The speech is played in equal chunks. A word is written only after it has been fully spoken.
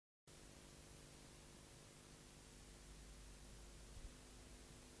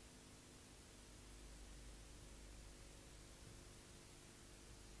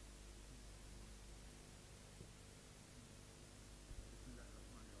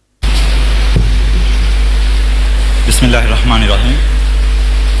Bismillahirrahmanirrahim.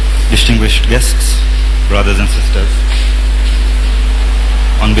 Distinguished guests, brothers and sisters.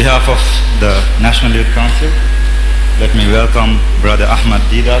 On behalf of the National Youth Council, let me welcome Brother Ahmed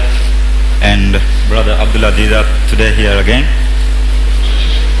Deedat and Brother Abdullah Deedat today here again.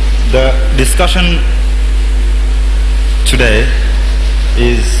 The discussion today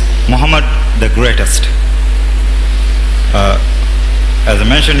is Muhammad the Greatest. As I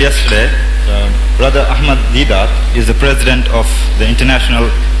mentioned yesterday, Brother Ahmed Deedat is the president of the International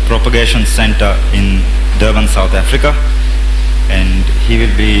Propagation Center in Durban, South Africa, and he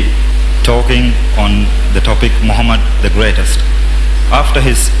will be talking on the topic Muhammad the Greatest. After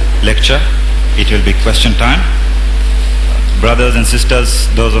his lecture, it will be question time. Brothers and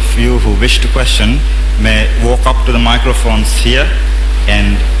sisters, those of you who wish to question may walk up to the microphones here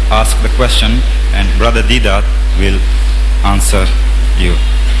and ask the question, and Brother Deedat will answer you.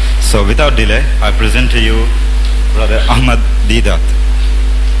 So without delay, I present to you Brother Ahmed Deedat.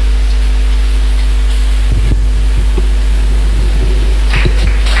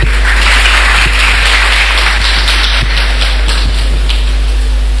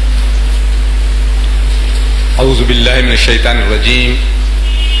 أعوذ بالله من الشيطان الرجيم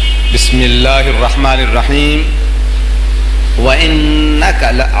بسم الله الرحمن الرحيم وإنك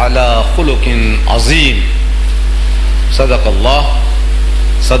لعلى خلق عظيم صدق الله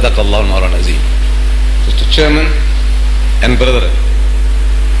المولى العظيم. Mr. Chairman and brethren,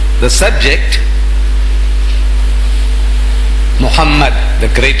 the subject Muhammad the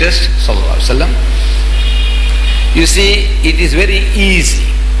Greatest sallallahu alaihi wasallam, you see, it is very easy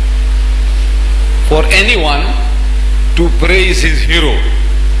for anyone to praise his hero,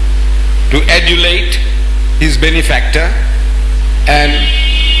 to adulate his benefactor and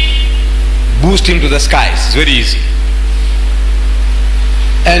boost him to the skies. It's very easy.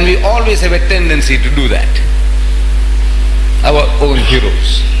 And we always have a tendency to do that, our own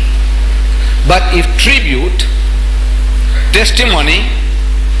heroes. But if tribute, testimony,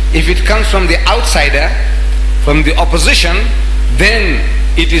 if it comes from the outsider, from the opposition, then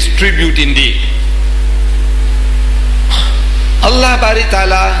it is tribute indeed. Allah Bari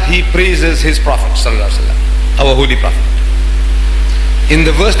Ta'ala, He praises His Prophet Sallallahu Alaihi Wasallam, our Holy Prophet. In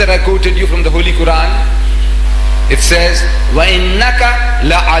the verse that I quoted you from the Holy Quran, it says, وَإِنَّكَ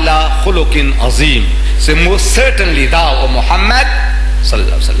لَعَلَى خُلُقٍ عَظِيمٍ. So most certainly thou, O Muhammad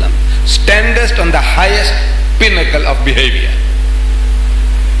Sallallahu Alaihi Wasallam, standest on the highest pinnacle of behavior.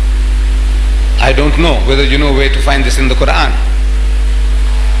 I don't know whether you know where to find this in the Quran.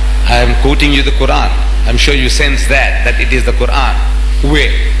 I am quoting you the Quran. I'm sure you sense that it is the Quran.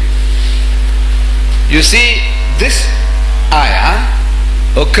 Where? You see, this ayah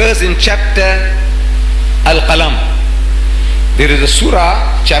occurs in chapter Al-Qalam. There is a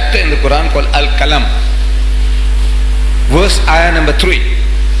surah, chapter in the Quran called Al-Qalam. Verse ayah number 3.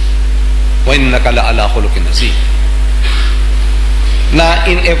 وَإِنَّكَ لَعَلَى خُلُقٍ عَظِيمٍ. Now,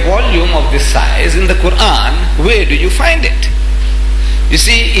 in a volume of this size in the Quran, where do you find it? You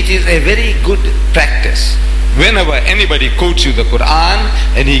see, it is a very good practice. Whenever anybody quotes you the Quran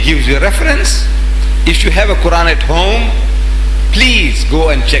and he gives you a reference, if you have a Quran at home, please go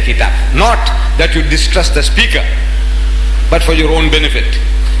and check it up. Not that you distrust the speaker, but for your own benefit.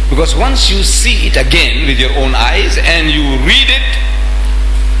 Because once you see it again with your own eyes and you read it,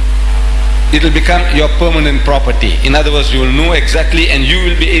 it will become your permanent property. In other words, you will know exactly, and you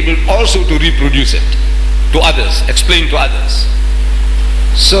will be able also to reproduce it to others, explain to others.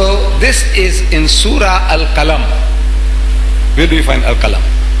 So this is in Surah Al-Qalam. Where do you find Al-Qalam?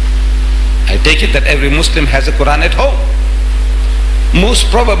 I take it that every Muslim has a Quran at home.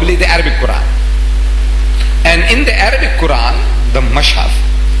 Most probably the Arabic Quran. And in the Arabic Quran, the Mashhaf,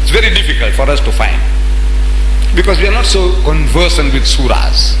 it's very difficult for us to find, because we are not so conversant with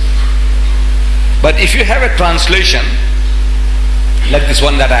surahs. But if you have a translation, like this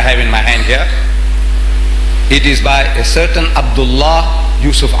one that I have in my hand here, it is by a certain Abdullah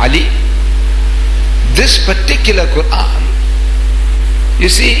Yusuf Ali. This particular Quran, you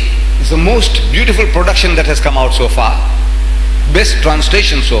see, is the most beautiful production that has come out so far. Best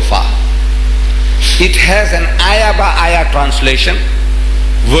translation so far. It has an ayah by ayah translation,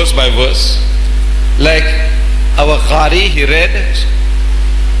 verse by verse. Like our Qari, he read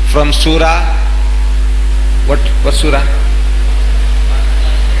from Surah, what Surah?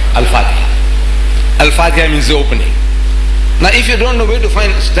 Al-Fatiha. Al-Fatiha means the opening. Now if you don't know where to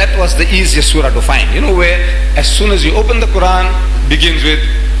find, that was the easiest surah to find. You know where, as soon as you open the Quran, begins with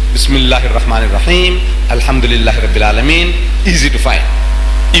Bismillahir Rahmanir Rahim, Alhamdulillahi Rabbil Alameen. Easy to find.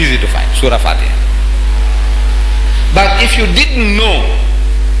 Easy to find. Surah Fatiha. But if you didn't know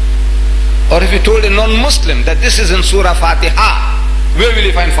Or if you told a non-Muslim that this is in Surah Fatiha, where will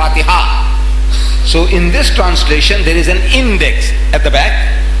you find Fatiha? So in this translation there is an index at the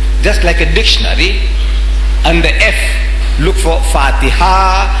back, just like a dictionary. Under F, look for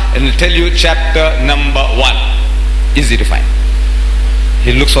Fatiha and it will tell you chapter number 1. Easy to find.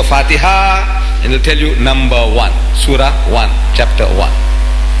 He looks for Fatiha and it will tell you number 1. Surah 1, chapter 1.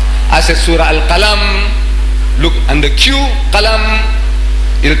 I said Surah Al-Qalam, look under Q, Qalam,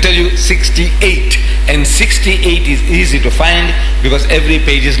 it will tell you 68. And 68 is easy to find because every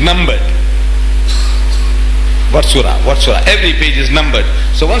page is numbered. What surah? What surah? Every page is numbered.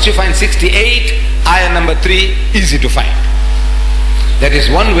 So once you find 68, ayah number 3, easy to find. That is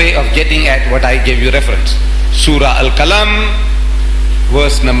one way of getting at what I gave you reference. Surah Al-Qalam,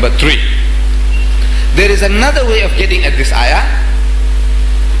 verse number 3. There is another way of getting at this ayah,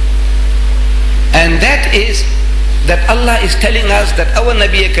 and that is that Allah is telling us that our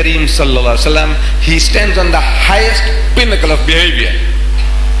Nabi Kareem sallallahu alaihi wasallam, he stands on the highest pinnacle of behavior.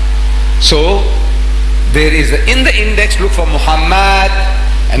 So there is in the index, look for Muhammad,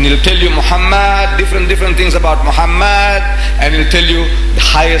 and it'll tell you Muhammad, different things about Muhammad, and it'll tell you the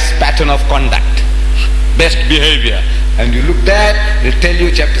highest pattern of conduct, best behavior. And you look that, it'll tell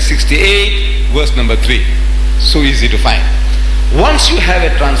you chapter 68, verse number 3. So easy to find. Once you have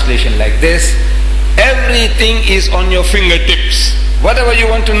a translation like this, everything is on your fingertips. Whatever you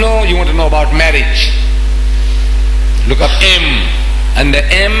want to know about marriage. Look up M. Under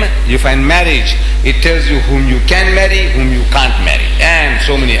M, you find marriage. It tells you whom you can marry, whom you can't marry, and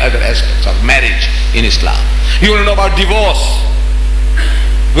so many other aspects of marriage in Islam. You want to know about divorce.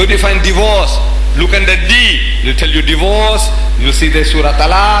 Where do you find divorce? Look under D. It will tell you divorce. You'll see the Surah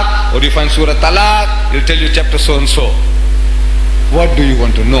Talaq, or you find Surah Talaq, it will tell you chapter so and so. What do you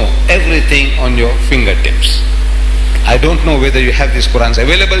want to know? Everything on your fingertips. I don't know whether you have these Qurans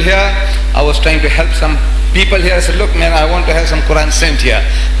available here. I was trying to help some people here. I said, look man, I want to have some Quran sent here.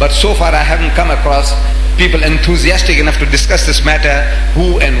 But so far I haven't come across people enthusiastic enough to discuss this matter,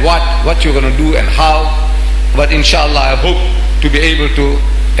 who and what you're going to do and how. But inshallah I hope to be able to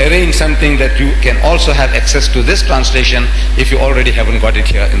arrange something that you can also have access to this translation if you already haven't got it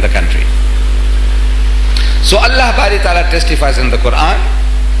here in the country. So Allah Bari Ta'ala testifies in the Quran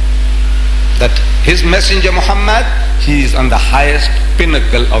that His messenger Muhammad, he is on the highest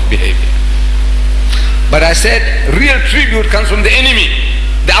pinnacle of behavior. But I said real tribute comes from the enemy,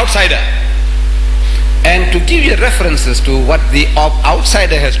 the outsider. And to give you references to what the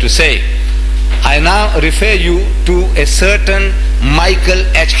outsider has to say, I now refer you to a certain Michael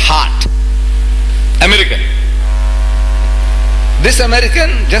H. Hart, American. This American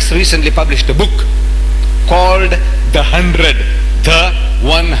just recently published a book called The 100, The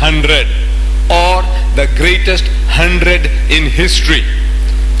 100, or The Greatest 100 in History,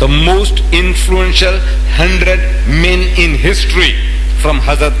 the most influential 100 men in history, from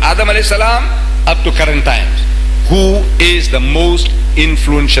Hazrat Adam alayhi salam up to current times. Who is the most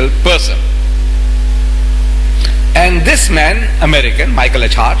influential person? And this man, American, Michael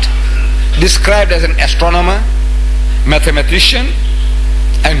H. Hart, described as an astronomer, mathematician,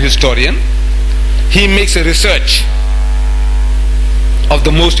 and historian, he makes a research of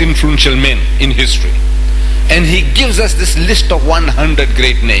the most influential men in history. And he gives us this list of 100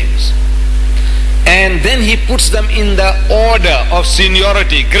 great names. And then he puts them in the order of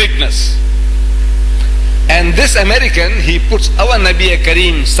seniority, greatness. And this American, he puts our Nabi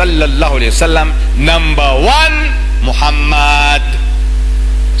Kareem sallallahu alayhi wasallam number 1, Muhammad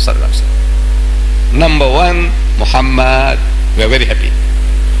sallallahu alayhi wasallam. Number 1, Muhammad. We are very happy.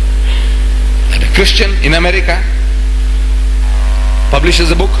 And a Christian in America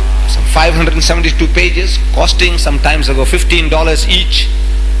publishes a book, some 572 pages, costing some times ago $15 each.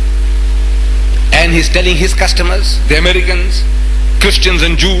 And he's telling his customers, the Americans, Christians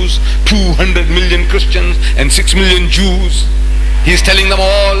and Jews, 200 million Christians and 6 million Jews, he's telling them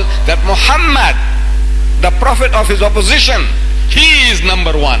all that Muhammad, the prophet of his opposition, he is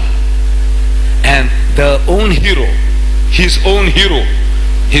number 1. And the own hero, his own hero,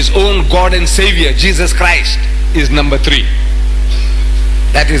 his own God and Savior, Jesus Christ, is number 3.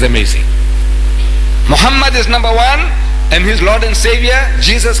 That is amazing. Muhammad is number 1 and his Lord and Savior,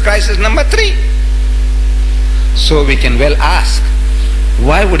 Jesus Christ, is number 3. So we can well ask,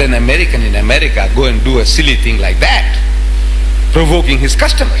 why would an American in America go and do a silly thing like that, provoking his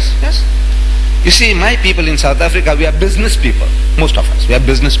customers? Yes. You see, my people in South Africa, we are business people. Most of us, we are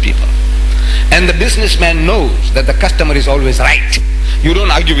business people. And the businessman knows that the customer is always right. You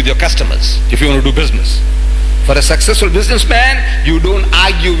don't argue with your customers if you want to do business. For a successful businessman, you don't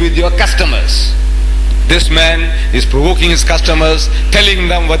argue with your customers. This man is provoking his customers, telling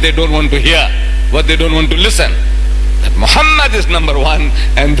them what they don't want to hear, what they don't want to listen. That Muhammad is number one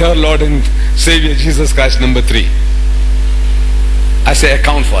and their Lord and Savior Jesus Christ number three. I say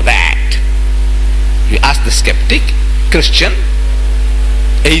account for that. You ask the skeptic, Christian,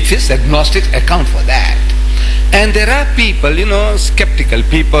 atheist, agnostic, account for that. And there are people, skeptical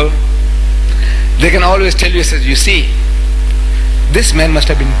people, they can always tell you, says, you see, this man must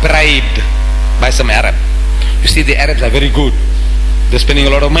have been bribed by some Arab. You see, the Arabs are very good. They're spending a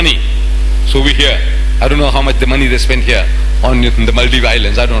lot of money. So we hear, I don't know how much the money they spend here on the Maldives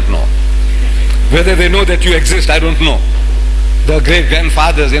Islands, I don't know. Whether they know that you exist, I don't know. The great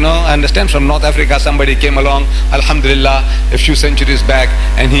grandfathers, I understand from North Africa somebody came along, Alhamdulillah, a few centuries back,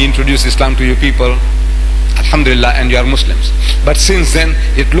 and he introduced Islam to you people. Alhamdulillah, and you are Muslims. But since then,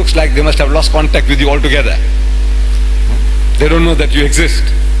 it looks like they must have lost contact with you altogether. They don't know that you exist.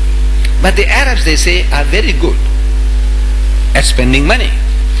 But the Arabs, they say, are very good at spending money.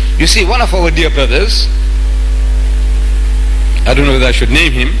 You see, one of our dear brothers, I don't know whether I should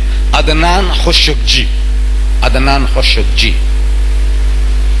name him, Adnan Khoshukji. Adnan Khoshukji.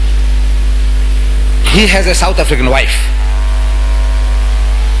 He has a South African wife.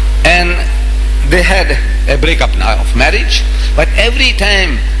 And they had a breakup now of marriage. But every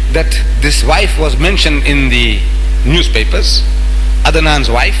time that this wife was mentioned in the newspapers, Adnan's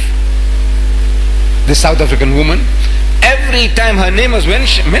wife, the South African woman, every time her name was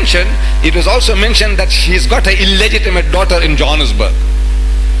mentioned, it was also mentioned that she's got an illegitimate daughter in Johannesburg.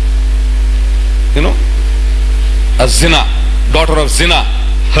 A zina, daughter of zina,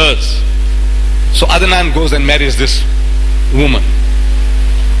 hers. So Adnan goes and marries this woman.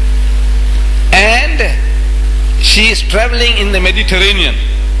 And she is traveling in the Mediterranean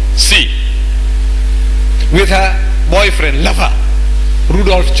Sea with her boyfriend, lover,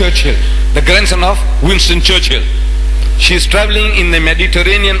 Rudolph Churchill, the grandson of Winston Churchill. She is traveling in the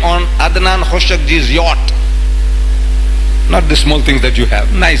Mediterranean on Adnan Khoshukji's yacht. Not the small things that you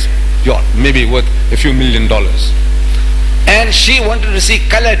have, nice yacht, maybe worth a few $1 million. And she wanted to see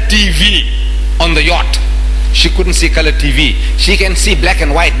color TV on the yacht. She couldn't see color TV. She can see black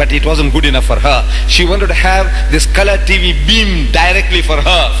and white, but it wasn't good enough for her. She wanted to have this color TV beamed directly for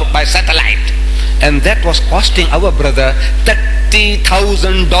her by satellite. And that was costing our brother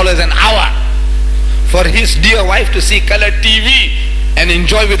 $30,000 an hour for his dear wife to see color TV and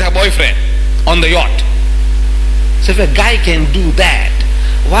enjoy with her boyfriend on the yacht. So if a guy can do that,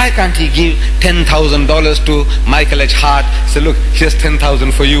 why can't he give $10,000 to Michael H. Hart? Say, look, here's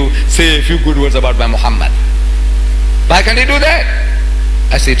 10,000 for you. Say a few good words about my Muhammad. Why can't he do that?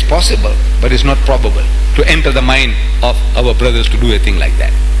 I say it's possible, but it's not probable to enter the mind of our brothers to do a thing like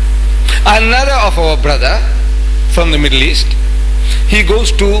that. Another of our brother from the Middle East, he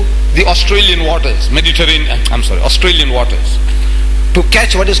goes to the Australian waters, Australian waters, to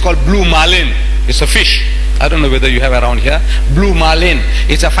catch what is called blue marlin. It's a fish. I don't know whether you have around here. Blue marlin.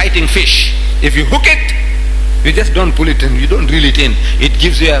 It's a fighting fish. If you hook it, you just don't pull it in, you don't reel it in. It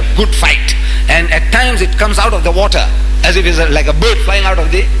gives you a good fight. And at times it comes out of the water as if it's like a bird flying out of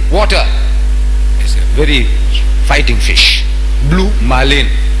the water. It's a very fighting fish. Blue marlin.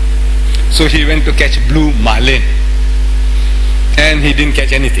 So he went to catch blue marlin. And he didn't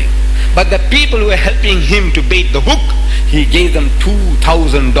catch anything. But the people who were helping him to bait the hook, he gave them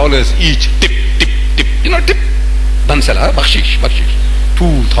 $2,000 each. Tip, tip, tip. Tip. Bansala, bakshish.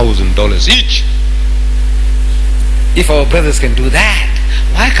 $2,000 each. If our brothers can do that,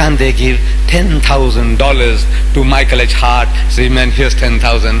 why can't they give $10,000 to Michael H. Hart? Say, man, here's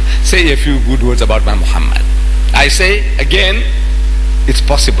 10,000. Say a few good words about my Muhammad. I say, again, it's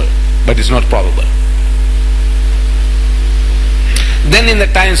possible, but it's not probable. Then in the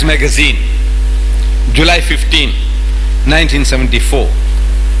Times magazine, July 15, 1974,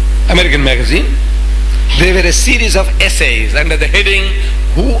 American magazine, there were a series of essays under the heading,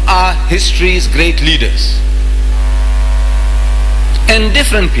 Who are History's Great Leaders? And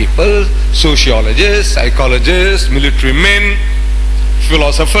different people, sociologists, psychologists, military men,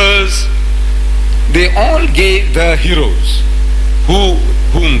 philosophers, they all gave the heroes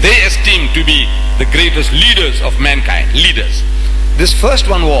whom they esteemed to be the greatest leaders of mankind, leaders. This first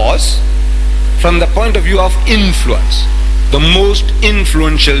one was from the point of view of influence, the most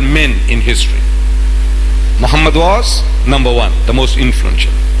influential men in history. Muhammad was number one, the most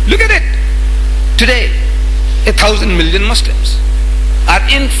influential. Look at it. Today, 1,000 million Muslims are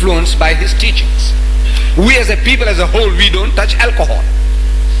influenced by his teachings. We as a people as a whole, we don't touch alcohol.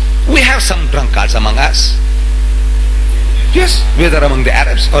 We have some drunkards among us. Yes, whether among the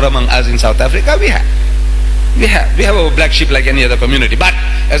Arabs or among us in South Africa, we have our black sheep like any other community. But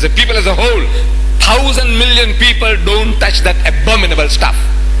as a people as a whole, 1,000 million people don't touch that abominable stuff.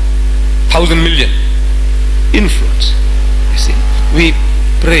 1,000 million. Influence. You see, we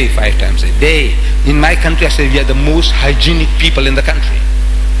pray 5 times a day. In my country, I say we are the most hygienic people in the country.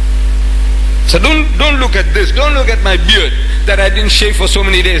 So don't look at this. Don't look at my beard that I didn't shave for so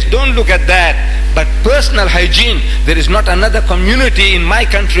many days. Don't look at that. But personal hygiene, there is not another community in my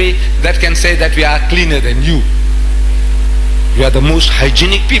country that can say that we are cleaner than you. We are the most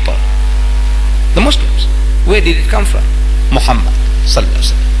hygienic people. The Muslims. Where did it come from? Muhammad sallallahu alaihi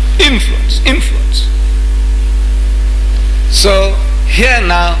wasallam. Influence. So here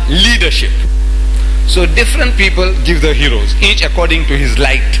now, leadership. So different people give their heroes, each according to his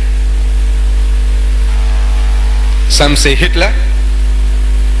light. Some say Hitler.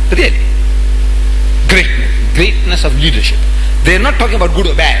 Really. Greatness of leadership. They are not talking about good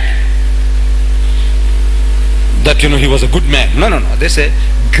or bad. That, he was a good man. No. They say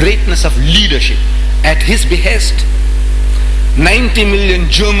greatness of leadership. At his behest, 90 million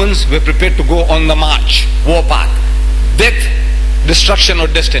Germans were prepared to go on the march, war path. Death, destruction or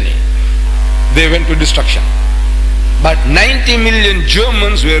destiny. They went to destruction. But 90 million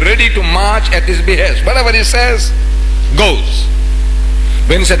Germans were ready to march at his behest. Whatever he says, goes.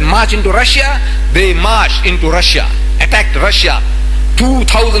 When he said march into Russia, they marched into Russia, attacked Russia,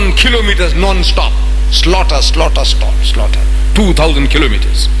 2,000 kilometers non-stop. Slaughter. 2,000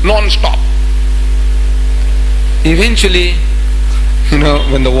 kilometers, non-stop. Eventually,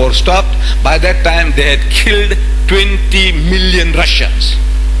 when the war stopped, by that time they had killed 20 million Russians.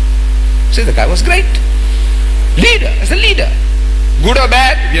 See, the guy was great. Leader, as a leader. Good or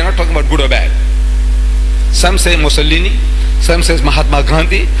bad? We are not talking about good or bad. Some say Mussolini, some says Mahatma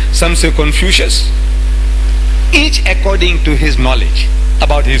Gandhi, some say Confucius. Each according to his knowledge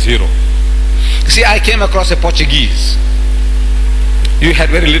about his hero. See, I came across a Portuguese. You had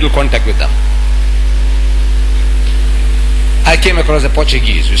very little contact with them. I came across a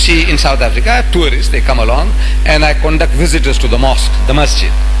Portuguese. You see, in South Africa, tourists, they come along, and I conduct visitors to the mosque, the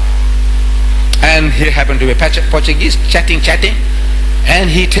masjid. And he happened to be a Portuguese, chatting, and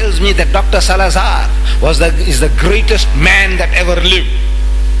he tells me that Dr. Salazar is the greatest man that ever lived.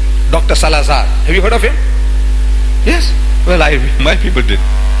 Dr. Salazar. Have you heard of him? Yes. Well, my people did.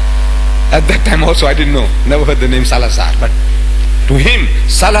 At that time also I didn't know. Never heard the name Salazar. But to him,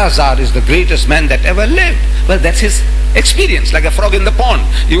 Salazar is the greatest man that ever lived. Well, that's his experience, like a frog in the pond.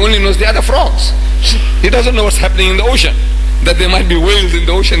 He only knows the other frogs. He doesn't know what's happening in the ocean. That there might be whales in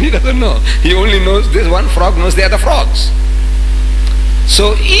the ocean, he doesn't know. He only knows this one frog knows the other frogs.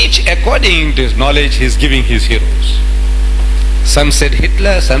 So each according to his knowledge, he is giving his heroes. Some said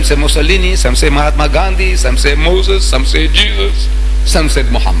Hitler, some say Mussolini, some say Mahatma Gandhi, some say Moses, some say Jesus, some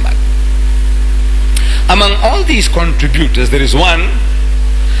said Muhammad. Among all these contributors, there is one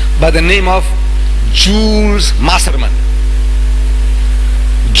by the name of Jules Masserman.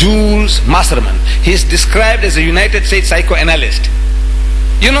 Jules Masserman. He is described as a United States psychoanalyst.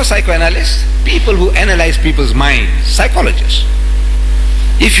 You know psychoanalysts? People who analyze people's minds. Psychologists.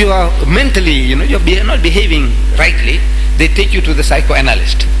 If you are mentally, you're not behaving rightly, they take you to the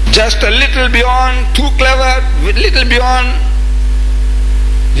psychoanalyst. Just a little beyond, too clever, little beyond,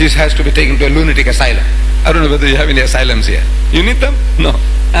 this has to be taken to a lunatic asylum. I don't know whether you have any asylums here. You need them? No.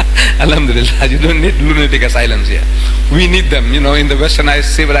 Alhamdulillah, you don't need lunatic asylums here. We need them, in the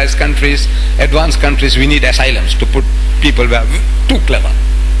westernized, civilized countries, advanced countries, we need asylums to put people who are too clever.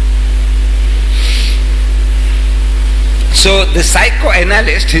 So the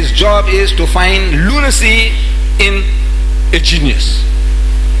psychoanalyst, his job is to find lunacy in a genius.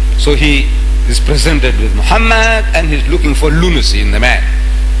 So he is presented with Muhammad and he's looking for lunacy in the man.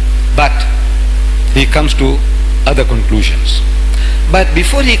 But he comes to other conclusions. But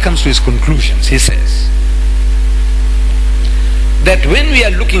before he comes to his conclusions, he says that when we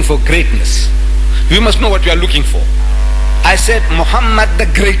are looking for greatness, we must know what we are looking for. I said Muhammad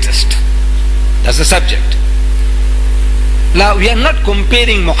the greatest. That's the subject. Now we are not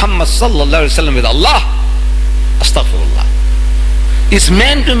comparing Muhammad sallallahu alaihi wasallam with Allah. Astaghfirullah. It's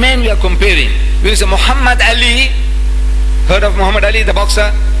man to man we are comparing. We say Muhammad Ali. Heard of Muhammad Ali, the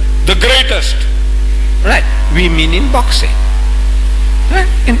boxer? The greatest. Right. We mean in boxing. Right?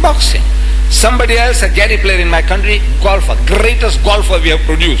 In boxing. Somebody else, a Gary player in my country, golfer, greatest golfer we have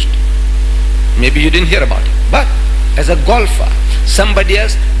produced. Maybe you didn't hear about it. But as a golfer, somebody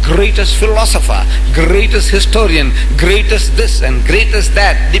else, greatest philosopher, greatest historian, greatest this and greatest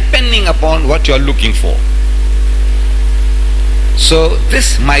that, depending upon what you are looking for. So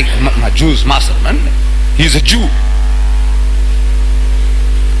this my Jules Masserman, he's a Jew.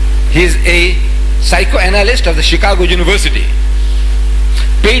 He's a psychoanalyst of the Chicago University.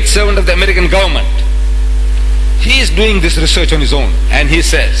 paid servant of the American government. He is doing this research on his own, and he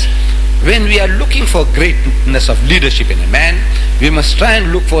says, when we are looking for greatness of leadership in a man, we must try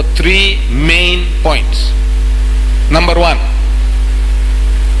and look for three main points. Number one,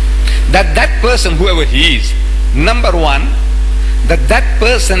 that person, whoever he is, number one, that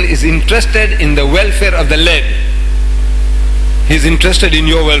person is interested in the welfare of the led. He is interested in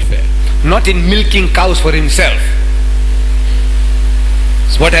your welfare, not in milking cows for himself.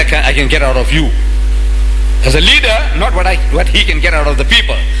 It's what I can get out of you. As a leader, not what he can get out of the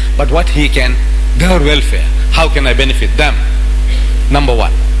people, but what he can, their welfare. How can I benefit them? Number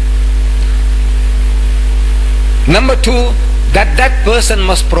one. Number two, that person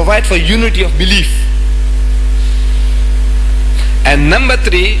must provide for unity of belief. And number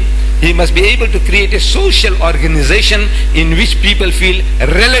three, he must be able to create a social organization in which people feel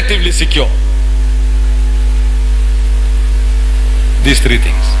relatively secure. These three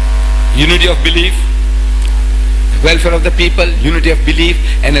things: unity of belief, welfare of the people, unity of belief,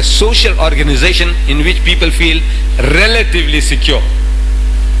 and a social organization in which people feel relatively secure.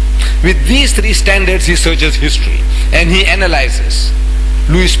 With these three standards, he searches history and he analyzes.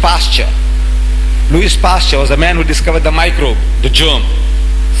 Louis Pasteur was a man who discovered the microbe, the germ.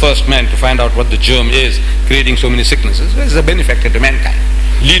 First man to find out what the germ is, creating so many sicknesses. He is a benefactor to mankind.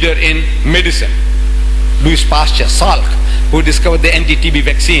 Leader in medicine. Louis Pasteur, Salk, who discovered the anti-TB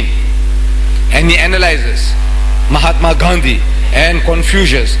vaccine. And he analyzes Mahatma Gandhi and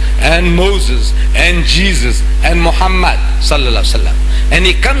Confucius and Moses and Jesus and Muhammad sallallahu alaihi wasallam. And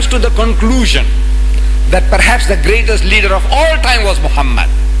he comes to the conclusion that perhaps the greatest leader of all time was Muhammad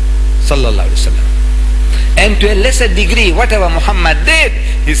sallallahu alaihi wasallam. And to a lesser degree, whatever Muhammad did,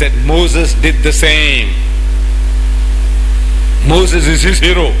 he said Moses did the same. Moses is his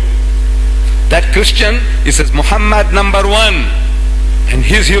hero. That Christian, he says Muhammad number one and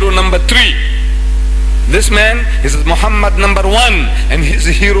his hero number three. This man, he says Muhammad number one and his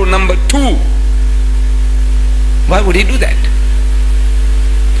hero number two. Why would he do that?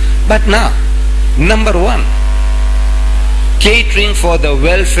 But now, number one, catering for the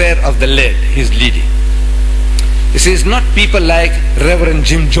welfare of the led, he's leading. This is not people like Reverend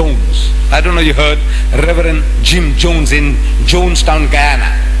Jim Jones. I don't know you heard Reverend Jim Jones in Jonestown,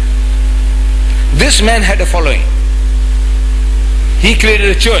 Guyana. This man had a following. He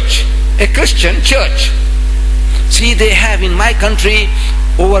created a church, a Christian church. See, they have in my country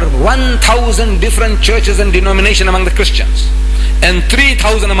over 1,000 different churches and denominations among the Christians and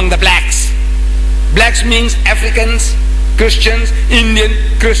 3,000 among the blacks. Blacks means Africans, Christians, Indian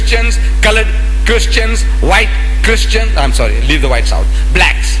Christians, colored Christians, white Christians. I'm sorry, leave the whites out.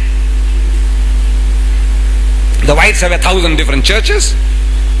 Blacks. The whites have 1,000 different churches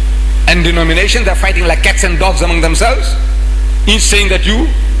and denominations. They're fighting like cats and dogs among themselves, each saying that you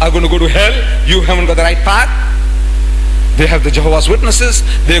are going to go to hell, you haven't got the right path. They have the Jehovah's Witnesses.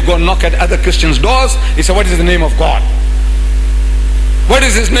 They go knock at other Christians' doors. He said, what is the name of God? What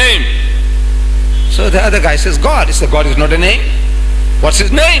is his name? So the other guy says, God. He said, God is not a name. What's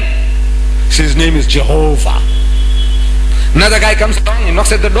his name? He says, his name is Jehovah. Another guy comes along, he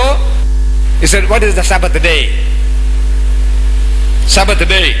knocks at the door. He said, what is the Sabbath day? Sabbath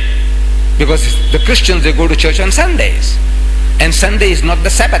day. Because the Christians, they go to church on Sundays. And Sunday is not the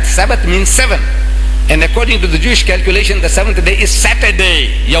Sabbath. Sabbath means 7. And according to the Jewish calculation, the 7th day is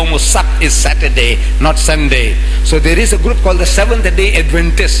Saturday. Yawm Sabt is Saturday, not Sunday. So there is a group called the 7th day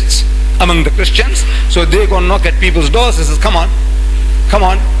Adventists among the Christians. So they go knock at people's doors and says, come on, come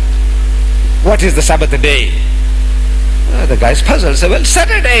on. What is the Sabbath day? The guy's puzzled. Say, well,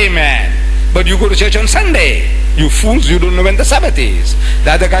 Saturday, man. But you go to church on Sunday. You fools, you don't know when the Sabbath is.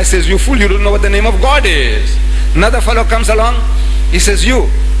 The other guy says, you fool, you don't know what the name of God is. Another fellow comes along. He says, you,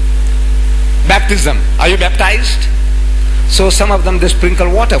 baptism, are you baptized? So some of them, they sprinkle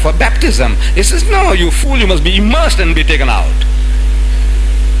water for baptism. He says, no, you fool, you must be immersed and be taken out.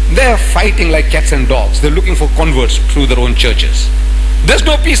 They are fighting like cats and dogs. They're looking for converts through their own churches. There's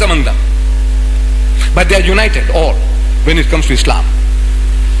no peace among them. But they are united all when it comes to Islam.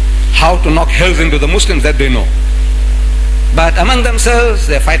 How to knock hells into the Muslims, that they know. But among themselves,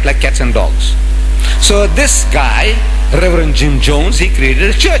 they fight like cats and dogs. So this guy, Reverend Jim Jones, he created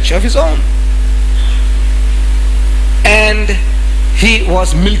a church of his own. And he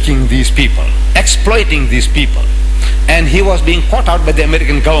was milking these people, exploiting these people. And he was being caught out by the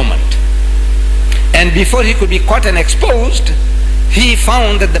American government. And before he could be caught and exposed, he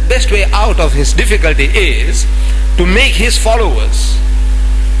found that the best way out of his difficulty is to make his followers,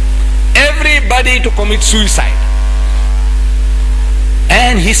 everybody, to commit suicide.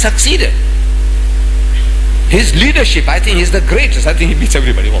 And he succeeded. His leadership, I think he's the greatest. I think he beats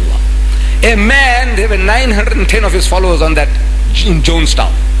everybody, wallah. A man, there were 910 of his followers on that, in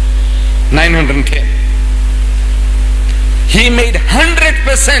Jonestown. 910. He made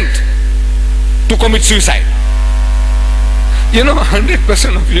 100% to commit suicide. You know,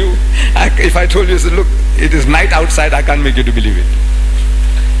 100% of you, if I told you, look, it is night outside, I can't make you to believe it.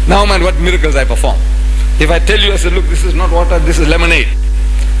 Now man, what miracles I perform. If I tell you, I said, look, this is not water, this is lemonade.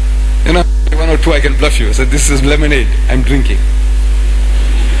 You know, one or two I can bluff you. I said, this is lemonade, I'm drinking.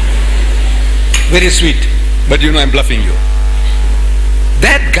 Very sweet, but you know I'm bluffing you.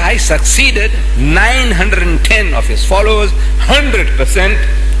 That guy succeeded, 910 of his followers, 100%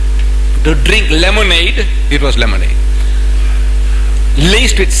 to drink lemonade. It was lemonade.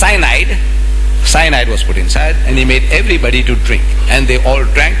 Laced with cyanide. Cyanide was put inside, and he made everybody to drink. And they all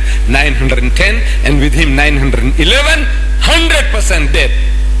drank, 910, and with him 911, 100% dead.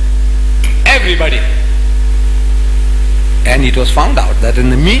 Everybody. And it was found out that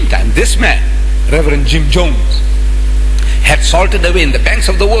in the meantime, this man, Reverend Jim Jones, had salted away in the banks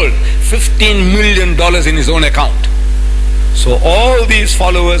of the world $15 million in his own account. So all these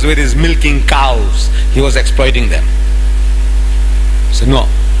followers were his milking cows. He was exploiting them. So no,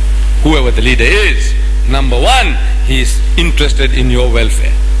 whoever the leader is, number one, he is interested in your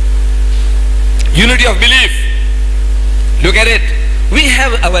welfare. Unity of belief. Look at it. We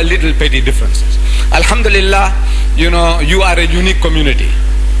have our little petty differences. Alhamdulillah, you know, you are a unique community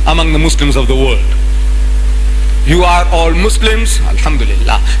among the Muslims of the world. You are all Muslims,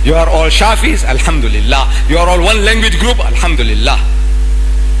 alhamdulillah. You are all Shafis, alhamdulillah. You are all one language group, alhamdulillah.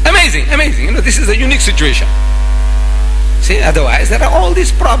 Amazing, amazing. You know, this is a unique situation. See, otherwise there are all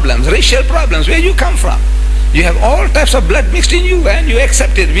these problems, racial problems. Where you come from? You have all types of blood mixed in you and you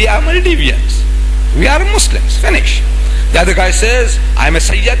accept it. We are Maldivians. We are Muslims. Finish. The other guy says, I'm a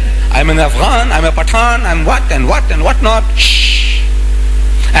Sayyid, I'm an Afghan, I'm a Pathan, I'm what and what and what not. Shh.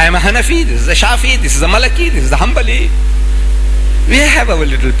 I am a Hanafi, this is a Shafi, this is a Malaki, this is a Hanbali. We have our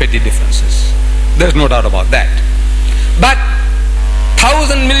little petty differences. There's no doubt about that. But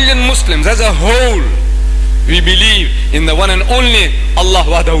 1,000 million Muslims as a whole, we believe in the one and only Allah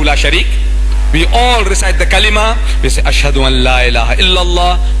wahdahu la sharik. We all recite the kalima. We say, Ashhadu an la ilaha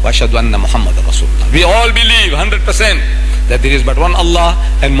illallah wa ashhadu anna Muhammad Rasulullah. We all believe 100% that there is but one Allah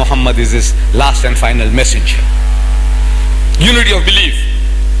and Muhammad is his last and final messenger. Unity of belief.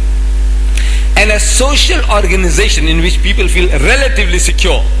 And a social organization in which people feel relatively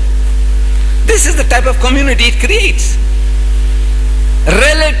secure. This is the type of community it creates.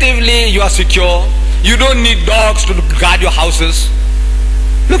 Relatively you are secure. You don't need dogs to guard your houses.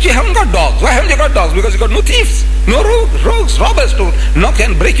 Look, you haven't got dogs. Why haven't you got dogs? Because you got no thieves, no rogues, robbers to knock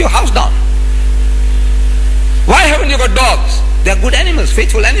and break your house down. Why haven't you got dogs? They are good animals,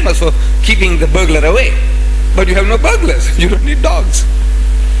 faithful animals for keeping the burglar away. But you have no burglars. You don't need dogs.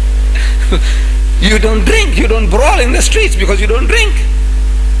 You don't drink. You don't brawl in the streets because you don't drink.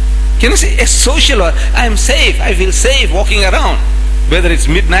 Can you see? A social, I am safe. I feel safe walking around. Whether it's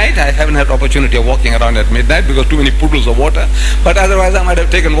midnight, I haven't had opportunity of walking around at midnight because too many poodles of water. But otherwise I might have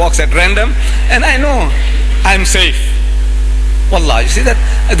taken walks at random. And I know I'm safe. Wallah, you see that?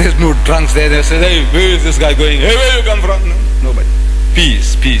 There's no drunks there. They say, hey, where is this guy going? Hey, where you come from? No, nobody.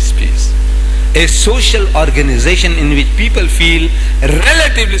 Peace, peace, peace. A social organization in which people feel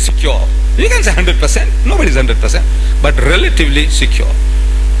relatively secure. You can say 100%. Nobody's 100%. But relatively secure.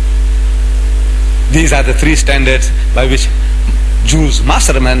 These are the three standards by which Jews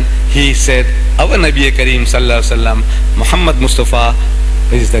masterman, he said, our Nabi Kareem sallallahu alaihi wasallam, Muhammad Mustafa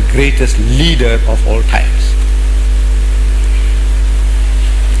is the greatest leader of all times.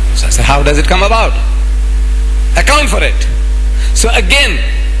 So I said, how does it come about? Account for it. So again,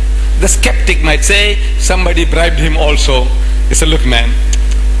 the skeptic might say, somebody bribed him also. He said, look man,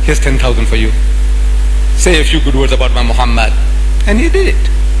 here's 10,000 for you. Say a few good words about my Muhammad. And he did it.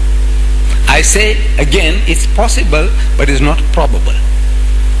 I say again, it's possible, but it's not probable.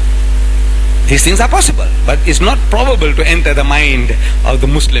 These things are possible, but it's not probable to enter the mind of the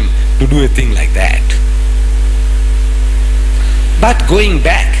Muslim to do a thing like that. But going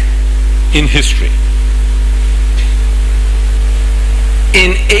back in history,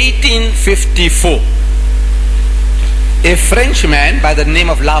 in 1854, a Frenchman by the name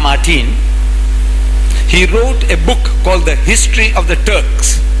of Lamartine, he wrote a book called The History of the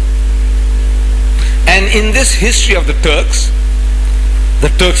Turks. And in this history of the Turks,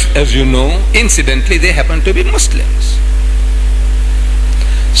 as you know, incidentally, they happen to be Muslims.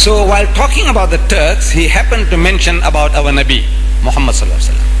 So while talking about the Turks, he happened to mention about our Nabi, Muhammad sallallahu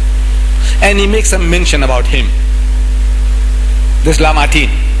alaihi wasallam. And he makes some mention about him. This Lamartine,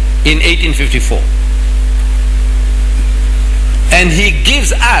 in 1854. And he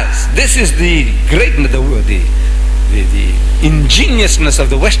gives us, this is the greatness, the ingeniousness of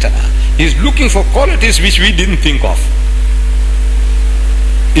the Westerner. He's looking for qualities which we didn't think of.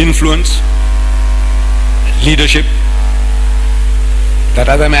 Influence, leadership, that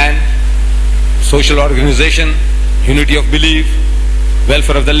other man, social organization, unity of belief,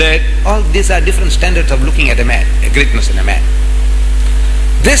 welfare of the led, all these are different standards of looking at a man, a greatness in a man.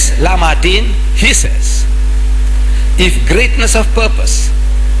 This Lamartine, he says, if greatness of purpose,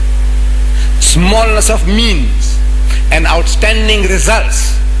 smallness of means, and outstanding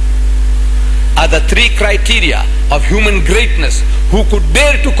results are the three criteria of human greatness, who could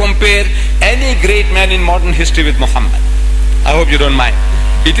dare to compare any great man in modern history with Muhammad? I hope you don't mind.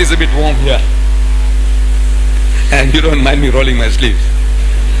 It is a bit warm here. And you don't mind me rolling my sleeves.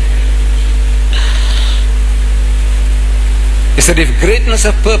 He said, if greatness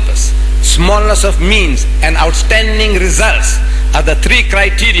of purpose, smallness of means, and outstanding results are the three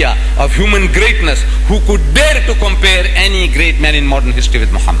criteria of human greatness, who could dare to compare any great man in modern history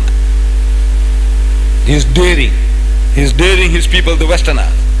with Muhammad? He is daring. He is daring his people, the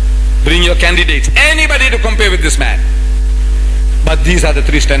Westerners. Bring your candidates, anybody to compare with this man. But these are the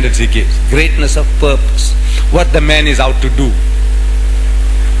three standards he gives. Greatness of purpose. What the man is out to do.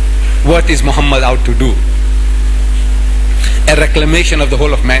 What is Muhammad out to do? A reclamation of the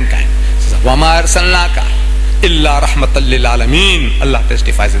whole of mankind. وَمَا أَرْسَلْنَاكَ إِلَّا رَحْمَةً لِلْعَالَمِينَ. Allah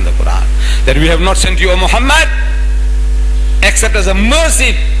testifies in the Quran that we have not sent you, O Muhammad, except as a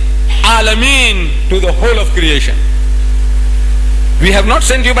mercy, alameen, to the whole of creation. We have not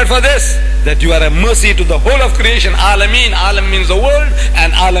sent you but for this, that you are a mercy to the whole of creation. Alameen, alam means the world,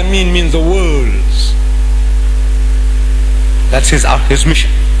 and alameen means the worlds. That's his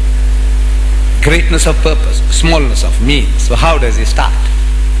mission. Greatness of purpose, smallness of means. So how does he start?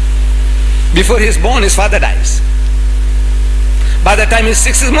 Before he is born, his father dies. By the time he's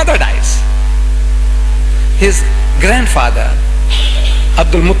 6, his mother dies. His grandfather,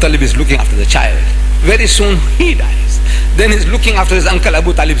 Abdul Muttalib, is looking after the child. Very soon he dies. Then he's looking after his uncle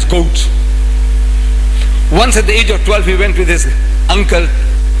Abu Talib's goat. Once at the age of 12, he went with his uncle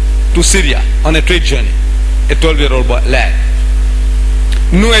to Syria on a trade journey. A 12-year-old lad.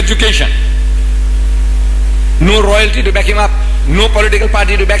 No education. No royalty to back him up. No political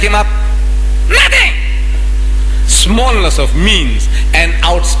party to back him up. Nothing. Smallness of means and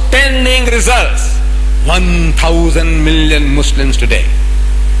outstanding results. 1,000 million Muslims today.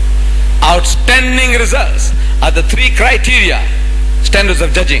 Outstanding results are the three criteria, standards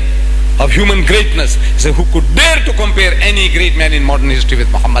of judging, of human greatness. So who could dare to compare any great man in modern history with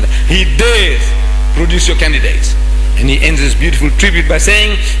Muhammad? He dares. Produce your candidates. And he ends his beautiful tribute by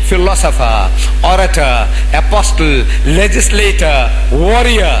saying, philosopher, orator, apostle, legislator,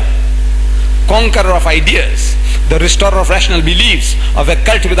 warrior, conqueror of ideas, the restorer of rational beliefs, of a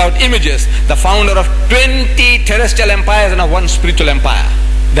cult without images, the founder of 20 terrestrial empires and of one spiritual empire.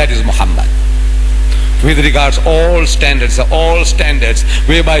 That is Muhammad. With regards all standards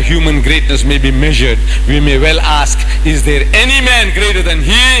whereby human greatness may be measured, we may well ask, is there any man greater than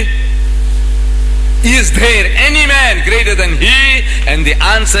he? Is there any man greater than he? And the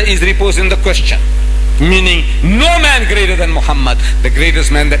answer is reposed in the question. Meaning, no man greater than Muhammad. The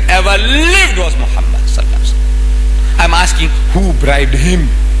greatest man that ever lived was Muhammad. I'm asking, who bribed him?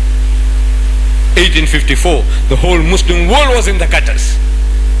 1854, the whole Muslim world was in the gutters.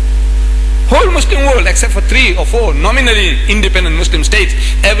 Whole Muslim world, except for 3 or 4 nominally independent Muslim states,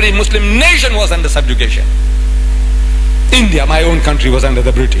 every Muslim nation was under subjugation. India, my own country, was under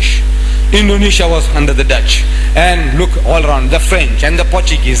the British. Indonesia was under the Dutch. And look all around, the French and the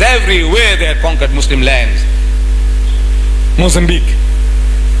Portuguese, everywhere they had conquered Muslim lands. Mozambique,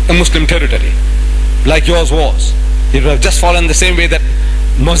 a Muslim territory, like yours was. It would have just fallen the same way that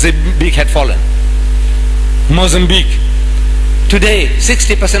Mozambique had fallen. Mozambique. Today,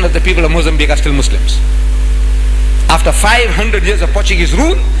 60% of the people of Mozambique are still Muslims. After 500 years of Portuguese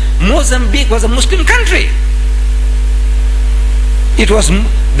rule, Mozambique was a Muslim country. It was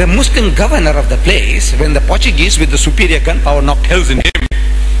the Muslim governor of the place when the Portuguese, with the superior gunpowder, knocked hells in him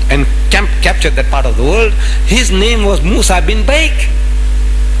and captured that part of the world. His name was Musa bin Baik.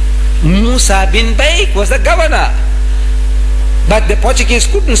 Musa bin Baik was the governor. But the Portuguese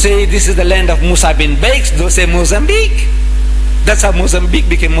couldn't say this is the land of Musa bin Baik, they say Mozambique. That's how Mozambique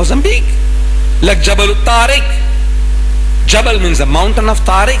became Mozambique. Like Jabal Tariq. Jabal means the mountain of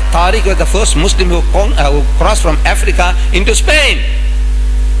Tariq. Tariq was the first Muslim who crossed from Africa into Spain.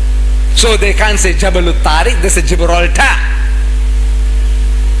 So they can't say Jabal Tariq, they say Gibraltar.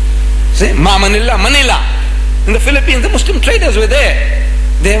 Say Manila. In the Philippines, the Muslim traders were there.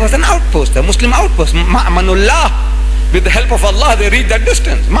 There was an outpost, a Muslim outpost, Manullah. With the help of Allah, they reach that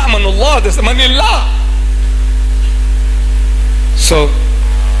distance. Ma'amanullah, there's the manillah. So,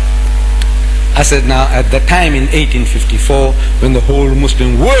 I said, now at the time in 1854, when the whole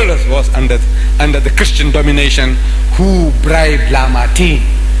Muslim world was under the Christian domination, who bribed Lamartine?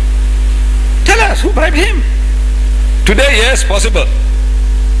 Tell us, who bribed him? Today, yes, possible.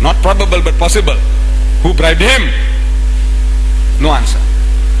 Not probable, but possible. Who bribed him? No answer.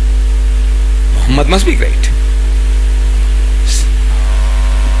 Muhammad must be great.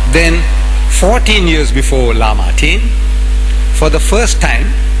 Then, 14 years before Lamartine, for the first time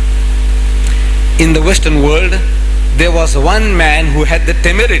in the Western world, there was one man who had the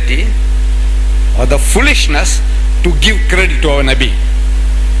temerity or the foolishness to give credit to our Nabi.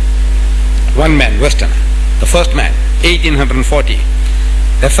 One man, Westerner, the first man, 1840.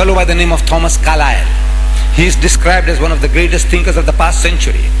 A fellow by the name of Thomas Carlyle. He is described as one of the greatest thinkers of the past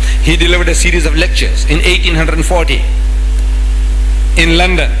century. He delivered a series of lectures in 1840 in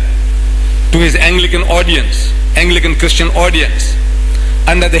London to his Anglican audience, Anglican Christian audience,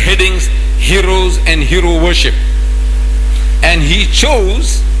 under the headings Heroes and Hero Worship. And he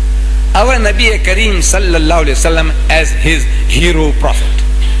chose our Nabi Kareem sallallahu alayhi wasallam as his hero prophet.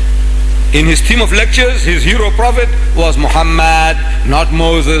 In his theme of lectures, his hero prophet was Muhammad, not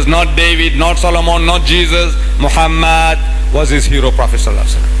Moses, not David, not Solomon, not Jesus. Muhammad was his hero prophet sallallahu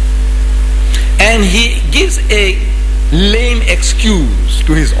alayhi wasallam. And he gives a lame excuse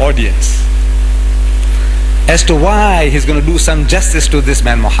to his audience as to why he's going to do some justice to this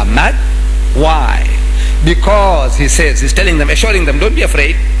man Muhammad. Why? Because he says, he's telling them, assuring them, don't be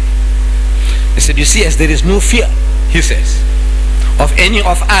afraid. He said, you see, as there is no fear, he says, of any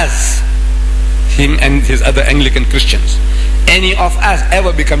of us, him and his other Anglican Christians, any of us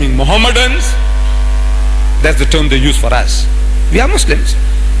ever becoming Mohammedans. That's the term they use for us. We are Muslims,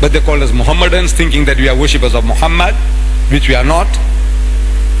 but they call us Mohammedans, thinking that we are worshippers of Muhammad, which we are not.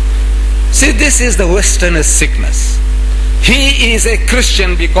 See, this is the Westerner's sickness. He is a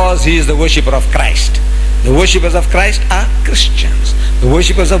Christian because he is the worshipper of Christ. The worshippers of Christ are Christians. The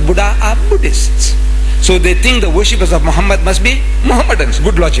worshippers of Buddha are Buddhists. So they think the worshippers of Muhammad must be Mohammedans.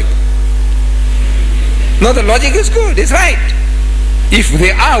 Good logic. No, the logic is good, it's right. If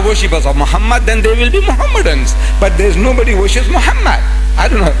they are worshippers of Muhammad, then they will be Mohammedans. But there's nobody worships Muhammad. I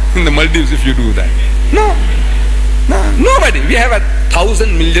don't know in the Maldives if you do that. No, nobody. We have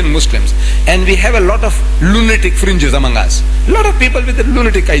 1,000 million Muslims, and we have a lot of lunatic fringes among us. A lot of people with the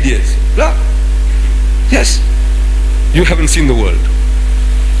lunatic ideas. Yes, you haven't seen the world.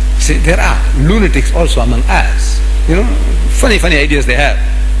 See, there are lunatics also among us. You know, funny ideas they have.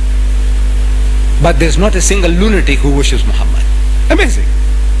 But there's not a single lunatic who worships Muhammad. Amazing.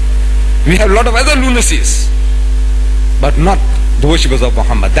 We have a lot of other lunacies, but not the worshippers of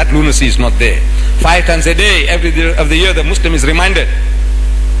Muhammad. That lunacy is not there. 5 times a day, every day of the year, the Muslim is reminded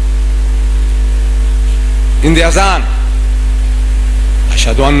in the Azan,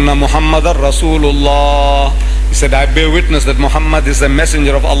 Ashhadu anna Muhammadan Rasulullah. He said, I bear witness that Muhammad is the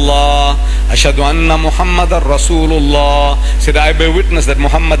messenger of Allah. Ashhadu anna Muhammadan Rasulullah. He said, I bear witness that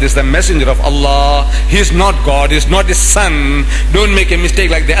Muhammad is the messenger of Allah. He is not God, he is not his son. Don't make a mistake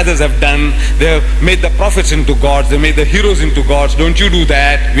like the others have done. They have made the prophets into gods, they made the heroes into gods. Don't you do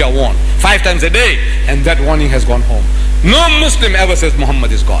that. We are warned 5 times a day, and that warning has gone home. No Muslim ever says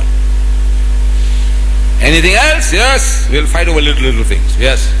Muhammad is God. Anything else? Yes, we'll fight over little things.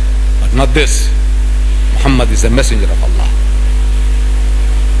 Yes, but not this. Muhammad is the messenger of Allah.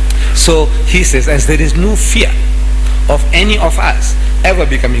 So he says, as there is no fear of any of us ever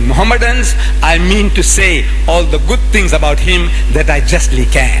becoming Mohammedans, I mean to say all the good things about him that I justly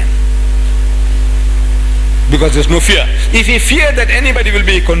can. Because there's no fear. If he feared that anybody will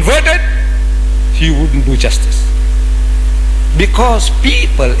be converted, he wouldn't do justice. Because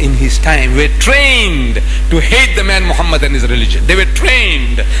people in his time were trained to hate the man Muhammad and his religion. They were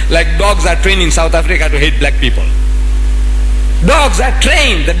trained like dogs are trained in South Africa to hate black people. Dogs are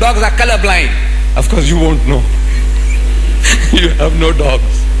trained. The dogs are colorblind. Of course you won't know. You have no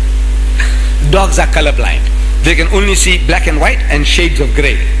dogs. Dogs are colorblind. They can only see black and white and shades of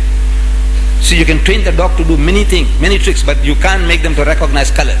grey. So you can train the dog to do many things, many tricks, but you can't make them to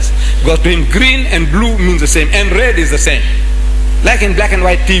recognize colors. Because to him green and blue means the same, and red is the same. Like in black and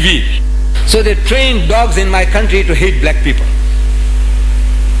white TV. So they train dogs in my country to hate black people.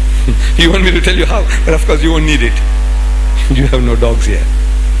 You want me to tell you how? But of course you won't need it. You have no dogs here.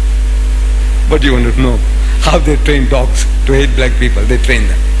 But you want to know how they train dogs to hate black people. They train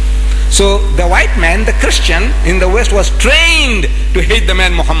them. So the white man, the Christian in the West, was trained to hate the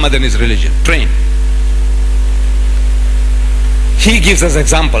man Muhammad and his religion. Trained. He gives us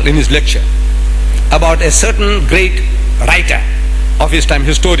example in his lecture about a certain great writer of his time,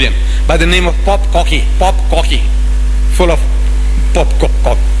 historian, by the name of Pop Cocky, full of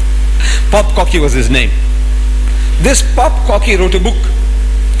Pop Cocky was his name. This Pop Cocky wrote a book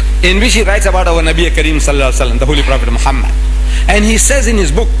in which he writes about our Nabi Kareem Sallallahu Alaihi Wasallam, the Holy Prophet Muhammad. And he says in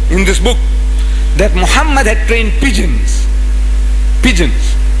his book, that Muhammad had trained pigeons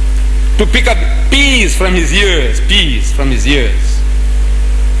to pick up peas from his ears,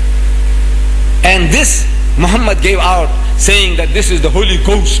 And this Muhammad gave out, saying that this is the Holy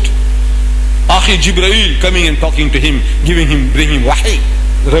Ghost, Akhi Jibreel, coming and talking to him, bringing him wahi,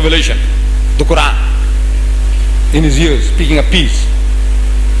 the revelation, the Quran, in his ears, picking up peas.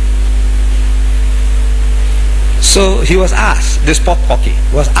 So he was asked, this Pop Cocky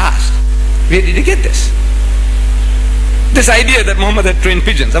was asked, where did he get this? This idea that Muhammad had trained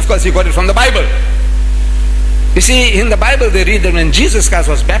pigeons. Of course he got it from the Bible. You see, in the Bible they read that when Jesus Christ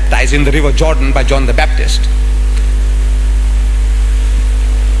was baptized in the river Jordan by John the Baptist,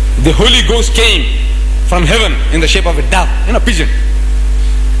 the Holy Ghost came from heaven in the shape of a dove, a pigeon,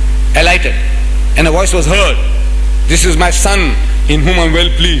 alighted, and a voice was heard, "This is my son in whom I am well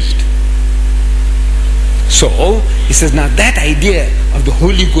pleased." So he says, now that idea of the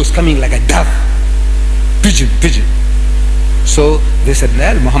Holy Ghost coming like a dove, pigeon. So they said,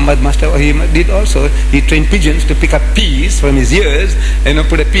 well, Muhammad he did also. He trained pigeons to pick up peas from his ears, and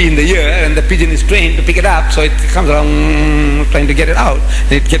put a pea in the ear, and the pigeon is trained to pick it up, so it comes around trying to get it out.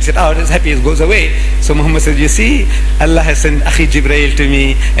 And it gets it out, it's happy, it goes away. So Muhammad said, you see, Allah has sent Akhi Jibreel to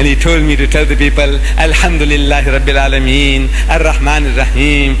me, and he told me to tell the people, Alhamdulillah Rabbil Alameen, Ar-Rahman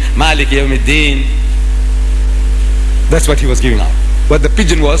Ar-Rahim, Malik Yawmiddin. That's what he was giving out. What the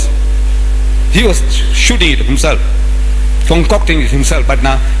pigeon was, he was shooting it himself, concocting it himself, but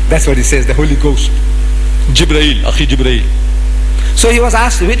now that's what he says, the Holy Ghost, Jibreel, Akhi Jibreel. So he was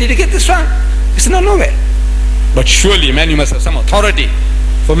asked, where did you get this from? He said, no, nowhere. But surely, man, you must have some authority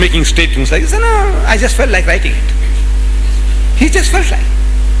for making statements like this. He said, no, I just felt like writing it. He just felt like.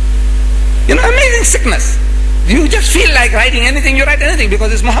 Amazing sickness. You just feel like writing anything, you write anything,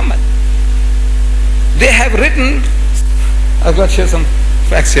 because it's Muhammad. They have written, I've got here some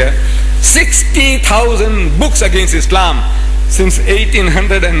facts here, 60,000 books against Islam since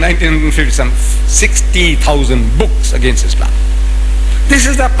 1800 and 1950, some 60,000 books against Islam. This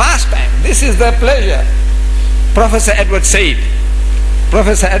is the pastime, this is the pleasure. Professor Edward Said,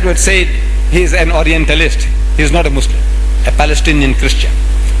 he is an Orientalist, he is not a Muslim, a Palestinian Christian.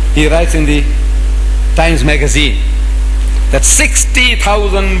 He writes in the Times magazine that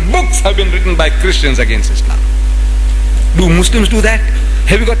 60,000 books have been written by Christians against Islam. Do Muslims do that?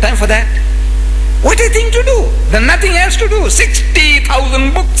 Have you got time for that? What a thing to do. There's nothing else to do.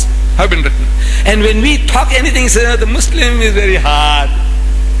 60,000 books have been written. And when we talk anything, say, the Muslim is very hard.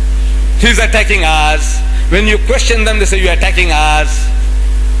 He's attacking us. When you question them, they say, you're attacking us.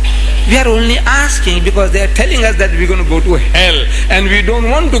 We are only asking because they are telling us that we're going to go to hell. And we don't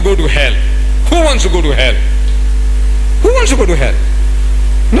want to go to hell. Who wants to go to hell? Who wants to go to hell?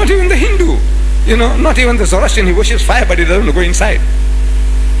 Not even the Hindu. Not even the Zoroastrian, he worships fire, but he doesn't want to go inside.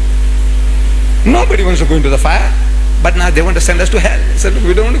 Nobody wants to go into the fire, but now they want to send us to hell. They said, look,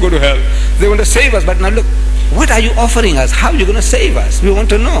 we don't want to go to hell. They want to save us, but now look, what are you offering us? How are you going to save us? We want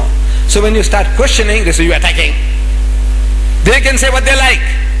to know. So when you start questioning, they say, you're attacking. They can say what they like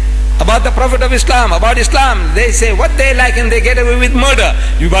about the Prophet of Islam, about Islam. They say what they like and they get away with murder.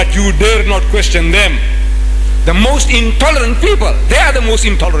 But you dare not question them. The most intolerant people, they are the most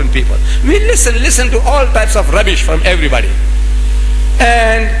intolerant people. We listen to all types of rubbish from everybody.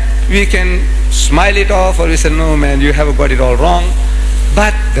 And we can smile it off, or we say, no man, you have got it all wrong.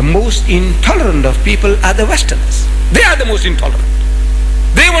 But the most intolerant of people are the Westerners. They are the most intolerant.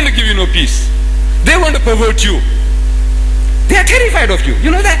 They want to give you no peace. They want to pervert you. They are terrified of you.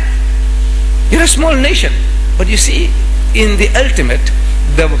 You know that? You're a small nation. But you see, in the ultimate,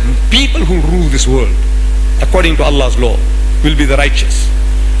 the people who rule this world, according to Allah's law, will be the righteous,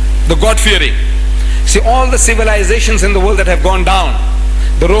 the God-fearing. See, all the civilizations in the world that have gone down,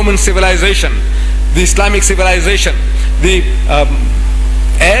 the Roman civilization, the Islamic civilization,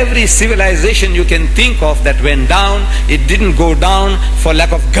 every civilization you can think of that went down, it didn't go down for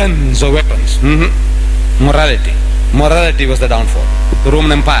lack of guns or weapons. Morality was the downfall. The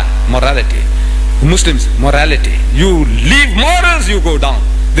Roman Empire, morality. The Muslims, morality. You leave morals, you go down.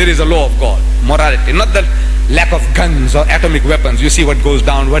 There is a law of God, morality, not the lack of guns or atomic weapons. You see what goes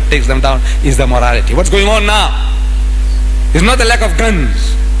down, what takes them down is the morality. What's going on now is not the lack of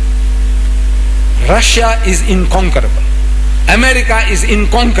guns. Russia is inconquerable. America is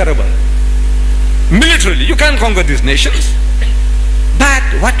inconquerable. Militarily, you can't conquer these nations. But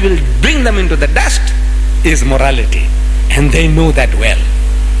what will bring them into the dust is morality. And they know that well.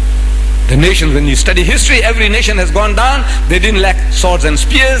 The nations, when you study history, every nation has gone down. They didn't lack swords and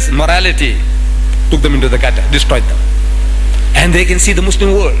spears. Morality took them into the gutter, destroyed them. And they can see the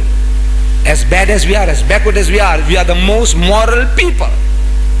Muslim world. As bad as we are, as backward as we are the most moral people.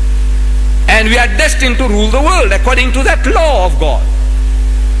 And we are destined to rule the world according to that law of God.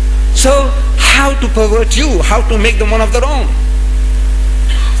 So, how to pervert you? How to make them one of their own?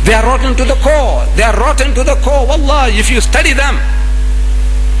 They are rotten to the core. They are rotten to the core. Wallah, if you study them,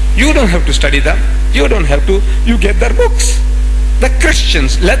 you don't have to study them. You don't have to. You get their books. The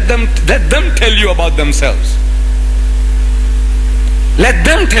Christians, let them tell you about themselves. Let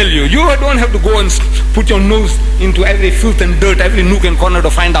them tell you. You don't have to go and put your nose into every filth and dirt, every nook and corner to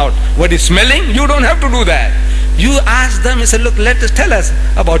find out what is smelling. You don't have to do that. You ask them and say, look, tell us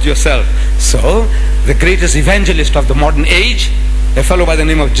about yourself. So, the greatest evangelist of the modern age, a fellow by the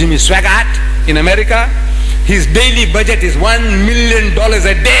name of Jimmy Swaggart in America, his daily budget is $1 million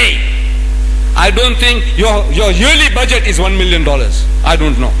a day. I don't think your yearly budget is $1 million. I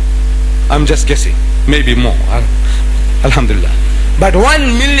don't know. I'm just guessing. Maybe more. Alhamdulillah. But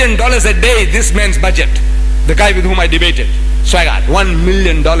 $1 million a day, this man's budget. The guy with whom I debated, Swaggart, $1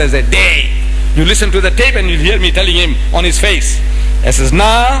 million a day. You listen to the tape and you'll hear me telling him on his face. It says,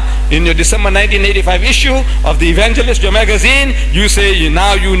 now, in your December 1985 issue of the Evangelist, your magazine, you say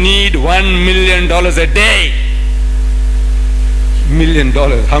now you need $1 million a day. $1 million,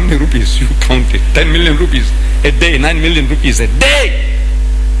 how many rupees? You count it. 10 million rupees a day, 9 million rupees a day.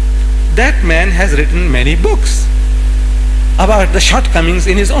 That man has written many books about the shortcomings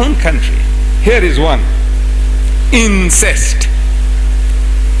in his own country. Here is one. Incest.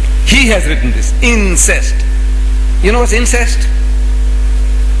 He has written this. Incest. You know what's incest?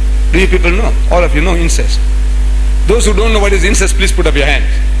 Do you people know? All of you know incest. Those who don't know what is incest, please put up your hands.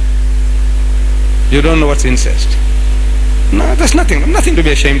 You don't know what's incest. No, there's nothing to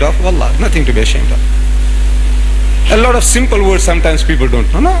be ashamed of. Wallah, nothing to be ashamed of. A lot of simple words sometimes people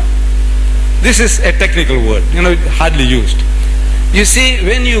don't know. No. This is a technical word, hardly used. You see,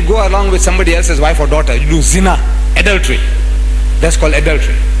 when you go along with somebody else's wife or daughter, you do zina, adultery. That's called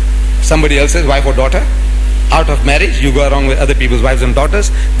adultery. Somebody else's wife or daughter, out of marriage, you go along with other people's wives and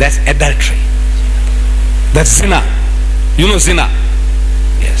daughters, that's adultery. That's zina. You know zina?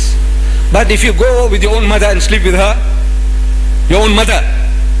 Yes. But if you go with your own mother and sleep with her, your own mother,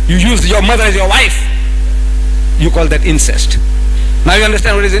 you use your mother as your wife, you call that incest. Now you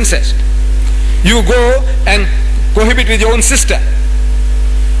understand what is incest. You go and cohabit with your own sister,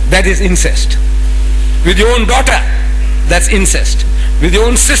 that is incest. With your own daughter, that's incest. With your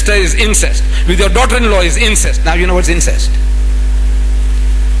own sister is incest. With your daughter-in-law is incest. Now you know what's incest.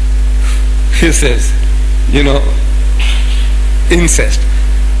 He says, incest.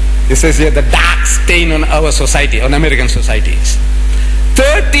 He says here, the dark stain on our society, on American societies.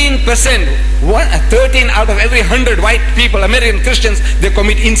 13%, 13 out of every 100 white people, American Christians, they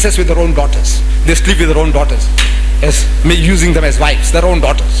commit incest with their own daughters. They sleep with their own daughters, using them as wives, their own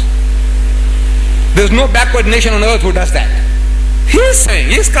daughters. There's no backward nation on earth who does that. He's saying,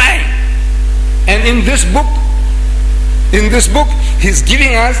 he's crying. And in this book, he's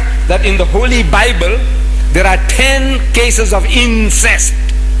giving us that in the Holy Bible, there are 10 cases of incest.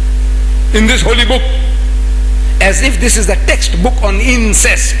 In this holy book. As if this is the textbook on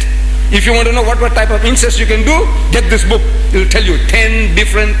incest. If you want to know what type of incest you can do, get this book. It will tell you 10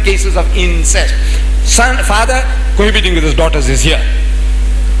 different cases of incest. Father cohabiting with his daughters is here.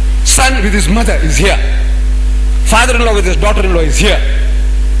 Son with his mother is here. Father-in-law with his daughter-in-law is here.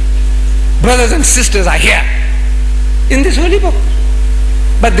 Brothers and sisters are here. In this holy book.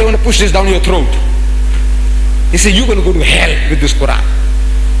 But they want to push this down your throat. They say, you're going to go to hell with this Quran.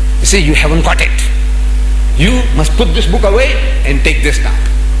 They say, you haven't got it. You must put this book away and take this now.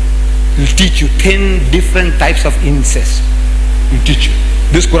 It will teach you 10 different types of incest. It will teach you.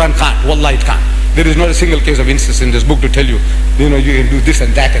 This Quran can't. Wallah, it can't. There is not a single case of incest in this book to tell you, you can do this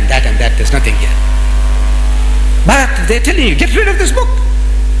and that and that and that. There's nothing here. But they're telling you, get rid of this book.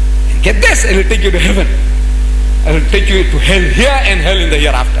 Get this and it will take you to heaven. And it will take you to hell here and hell in the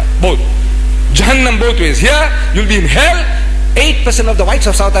hereafter. Both. Jahannam both ways. Here, you'll be in hell. 8% of the whites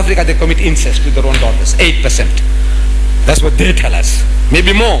of South Africa, they commit incest with their own daughters. 8%. That's what they tell us.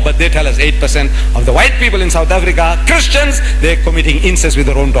 Maybe more, but they tell us 8% of the white people in South Africa, Christians, they're committing incest with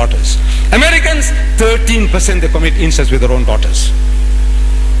their own daughters. Americans, 13% they commit incest with their own daughters.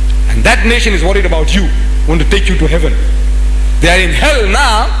 And that nation is worried about you, want to take you to heaven. They are in hell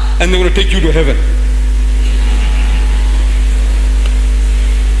now, and they want to take you to heaven.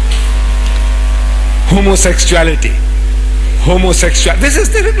 Homosexuality. This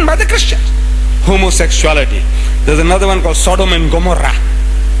is written by the Christians. Homosexuality. There's another one called Sodom and Gomorrah.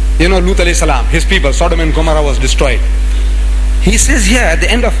 You know, Lut alayhi salam, his people, Sodom and Gomorrah was destroyed. He says here at the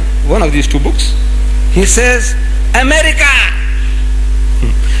end of one of these two books, he says, America.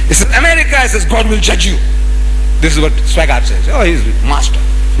 He says, America, he says, God will judge you. This is what Swaggart says. Oh, he's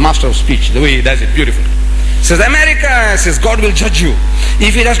master of speech, the way he does it, beautiful. He says, America, he says, God will judge you.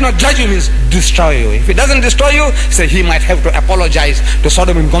 If he does not judge you, means destroy you. If he doesn't destroy you, he says, he might have to apologize to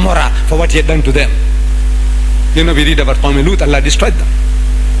Sodom and Gomorrah for what he had done to them. You know, we read about Qawm Lut, Allah destroyed them.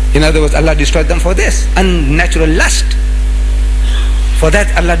 In other words, Allah destroyed them for this, unnatural lust. For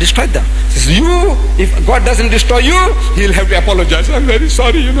that, Allah destroyed them. He says, you, if God doesn't destroy you, he'll have to apologize. I'm very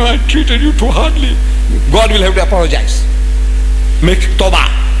sorry, you know, I treated you too hardly. God will have to apologize. Make tawbah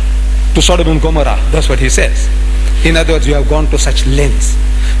to Sodom and Gomorrah. That's what he says. In other words, you have gone to such lengths.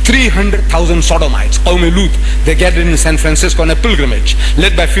 300,000 sodomites, Qawm Lut, they gathered in San Francisco on a pilgrimage,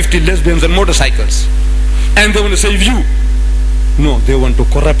 led by 50 lesbians on motorcycles. And they want to save you. No, they want to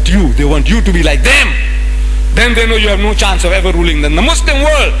corrupt you. They want you to be like them. Then they know you have no chance of ever ruling them. The Muslim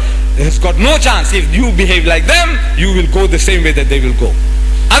world has got no chance. If you behave like them, you will go the same way that they will go.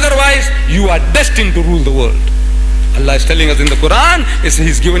 Otherwise, you are destined to rule the world. Allah is telling us in the Quran,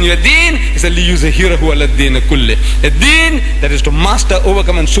 He's given you a deen, He said, لِيُزَهِرَهُ عَلَى الدِّينِ كُلِّ. A deen that is to master,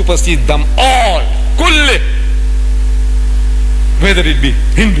 overcome and supersede them all. Kulli. Whether it be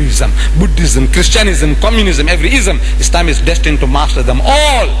Hinduism, Buddhism, Christianism, communism, every ism, Islam is destined to master them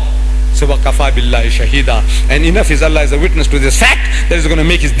all. So وَكَفَى بِاللَّهِ شَهِيدًا. And enough is Allah as a witness to this fact that is going to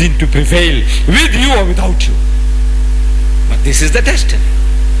make His deen to prevail with you or without you. But this is the destiny.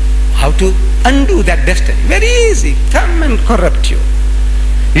 How to undo that destiny? Very easy. Come and corrupt you.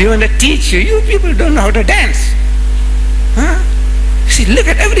 You want to teach you. You people don't know how to dance. Huh? See, look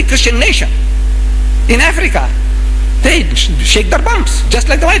at every Christian nation. In Africa, they shake their bumps just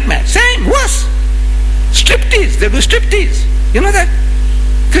like the white man. Same, worse. Striptease. They do striptease. You know that?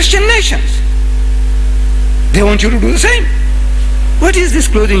 Christian nations. They want you to do the same. What is this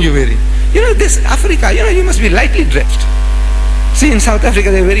clothing you're wearing? You know, this Africa, you know, you must be lightly dressed. See, in South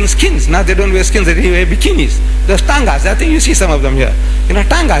Africa, they're wearing skins. Now they don't wear skins, they wear bikinis. Those tangas, I think you see some of them here. You know,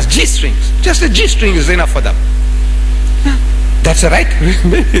 tangas, G-strings. Just a G-string is enough for them. That's right.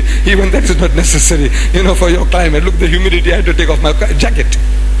 Even that is not necessary, you know, for your climate. Look, the humidity, I had to take off my jacket.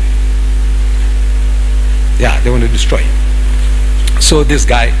 Yeah, they want to destroy you. So this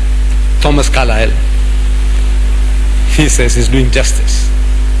guy, Thomas Carlyle, he says he's doing justice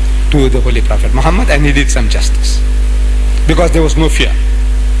to the Holy Prophet Muhammad, and he did some justice because there was no fear.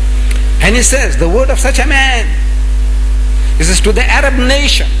 And he says, the word of such a man, he says, to the Arab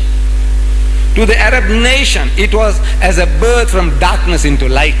nation, it was as a birth from darkness into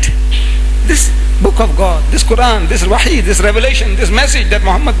light. This book of God, this Quran, this Wahi, this revelation, this message that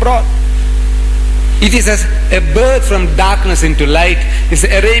Muhammad brought, it is as a birth from darkness into light. It's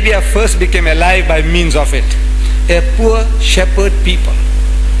Arabia first became alive by means of it. A poor shepherd people.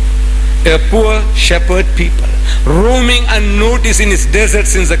 A poor shepherd people, roaming unnoticed in its desert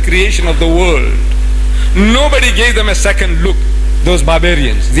since the creation of the world. Nobody gave them a second look, those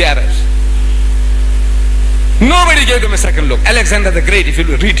barbarians, the Arabs. Nobody gave them a second look. Alexander the Great, if you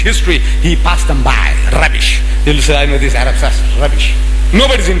read history, he passed them by. Rubbish. You'll say, I know these Arabs are rubbish.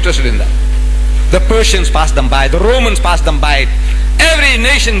 Nobody's interested in them. The Persians passed them by. The Romans passed them by. Every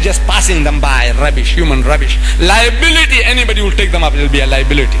nation just passing them by. Rubbish, human rubbish. Liability, anybody will take them up, it will be a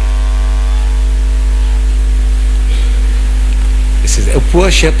liability. This is a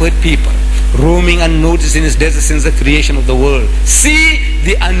poor shepherd people, roaming unnoticed in its desert since the creation of the world. See,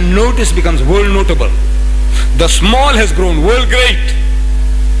 the unnoticed becomes world notable. The small has grown world great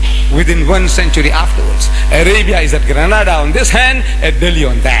within 1 century afterwards. Arabia is at Granada on this hand, at Delhi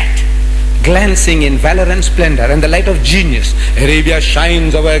on that. Glancing in valor and splendor and the light of genius, Arabia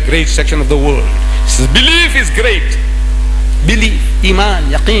shines over a great section of the world. Says, belief is great. Belief,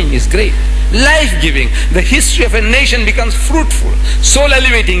 iman, yaqeen is great. Life-giving. The history of a nation becomes fruitful, soul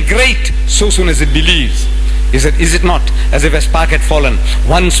elevating, great, so soon as it believes. He said, is it not as if a spark had fallen,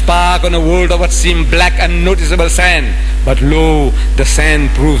 one spark on a world of what seemed black unnoticeable sand, but lo, the sand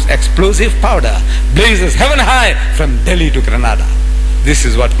proves explosive powder, blazes heaven high from Delhi to Granada. This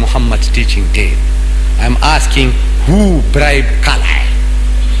is what Muhammad's teaching did. I'm asking, who bribed Carlyle?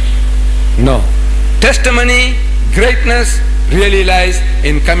 No. Testimony, greatness really lies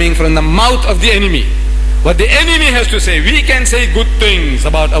in coming from the mouth of the enemy. What the enemy has to say, we can say good things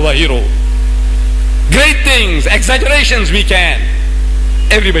about our hero. Great things, exaggerations we can.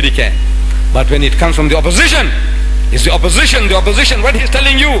 Everybody can. But when it comes from the opposition, It's the opposition, what he's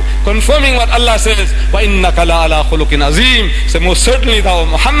telling you, confirming what Allah says. وَإِنَّكَ لَعَلَىٰ خُلُقٍ عَظِيمٍ. So most certainly thou,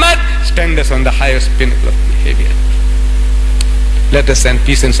 Muhammad, standest on the highest pinnacle of behavior. Let us send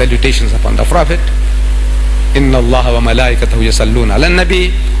peace and salutations upon the Prophet. إِنَّ اللَّهَ وَمَلَائِكَتَهُ يَصَلُّونَ عَلَى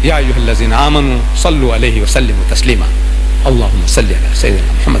النَّبِيِّ يَا أَيُّهَا الَّذِينَ آمَنُوا صَلُّوا عَلَيْهِ وَسَلِّمُوا تَسْلِيمًا. اللهم صل على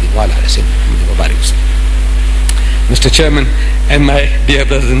سيدنا محمد وعلى آل سيدنا محمد وبارك وسلم. Mr. Chairman and my dear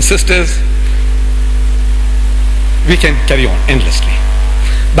brothers and sisters, we can carry on endlessly.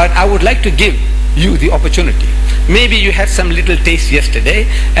 But I would like to give you the opportunity. Maybe you had some little taste yesterday,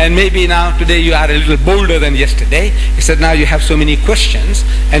 and maybe now today you are a little bolder than yesterday. He said now you have so many questions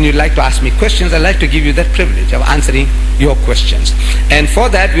and you'd like to ask me questions. I'd like to give you that privilege of answering your questions. And for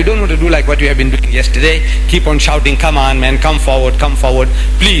that, we don't want to do like what you have been doing yesterday. Keep on shouting, come on man, come forward, come forward.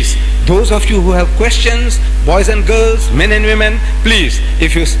 Please, those of you who have questions, boys and girls, men and women, please,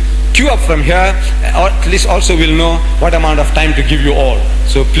 if you queue up from here, or at least also we'll know what amount of time to give you all.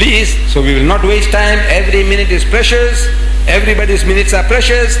 So please, so we will not waste time. Every minute is precious. Everybody's minutes are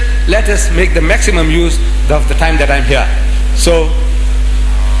precious. Let us make the maximum use of the time that I'm here. So,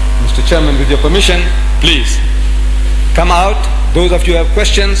 Mr. Chairman, with your permission, please come out, those of you who have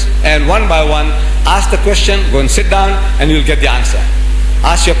questions, and one by one, ask the question, go and sit down, and you'll get the answer.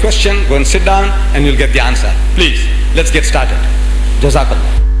 Ask your question, go and sit down, and you'll get the answer. Please, let's get started.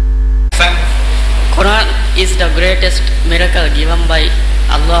 Jazakallah. Quran is the greatest miracle given by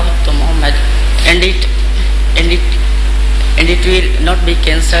Allah to Muhammad, and it will not be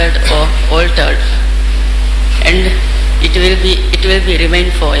cancelled or altered, and it will be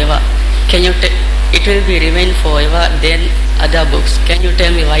remain forever. It will be remain forever than other books. Can you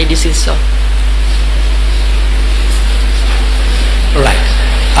tell me why this is so? Right.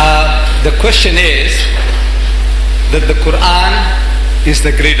 The question is that the Quran is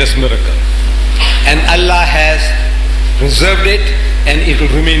the greatest miracle, and Allah has preserved it, and it will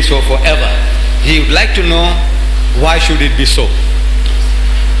remain so forever. He would like to know, why should it be so?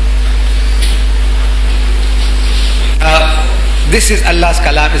 This is Allah's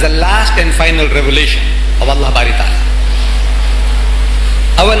kalam, is the last and final revelation of Allah Bari Ta'ala.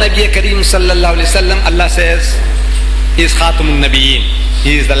 Our Nabi Kareem sallallahu alayhi wa sallam, Allah says, is Khatamun Nabiyyin.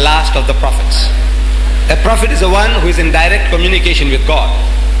 He is the last of the prophets. A prophet is the one who is in direct communication with God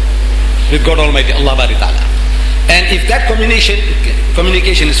Almighty, Allah Bari Ta'ala. And if that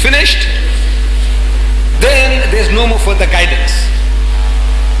communication is finished, then there's no more further guidance.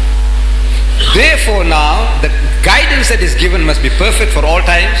 Therefore now, the guidance that is given must be perfect for all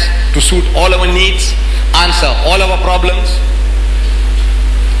times, to suit all our needs, answer all our problems.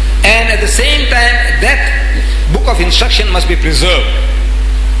 And at the same time, that book of instruction must be preserved.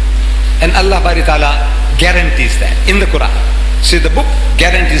 And Allah Bari Ta'ala guarantees that in the Quran. See, the book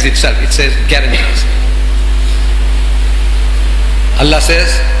guarantees itself. It says guarantees. Allah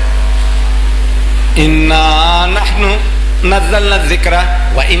says, Inna nahnu nazzalna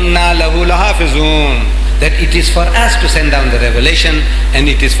dhikra wa inna lahu lahafizun. That it is for us to send down the revelation, and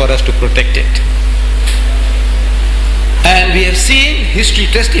it is for us to protect it. And we have seen, history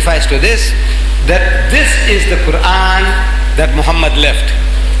testifies to this, that this is the Quran that Muhammad left.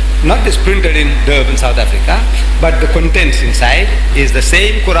 Not this printed in Durban, South Africa, but the contents inside is the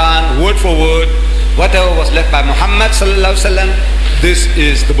same Quran, word for word. Whatever was left by Muhammad sallallahu alaihi wasallam, this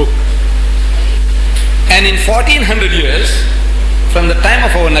is the book. And in 1400 years, from the time of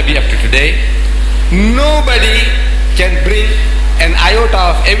our Nabi up to today, nobody can bring an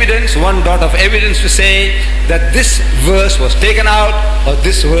iota of evidence, one dot of evidence to say that this verse was taken out or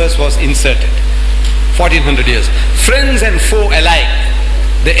this verse was inserted. 1400 years. Friends and foe alike,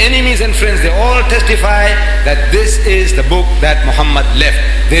 the enemies and friends, they all testify that this is the book that Muhammad left.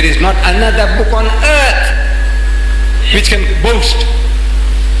 There is not another book on earth which can boast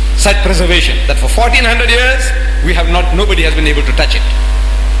such preservation, that for 1400 years nobody has been able to touch it,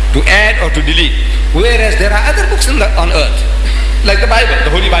 to add or to delete. Whereas there are other books on earth, like the Bible,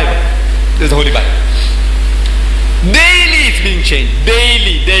 the Holy Bible. This is the Holy Bible. Daily it's being changed,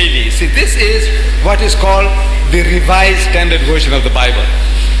 daily. See, this is what is called the Revised Standard Version of the Bible.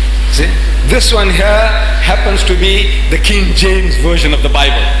 See, this one here happens to be the King James Version of the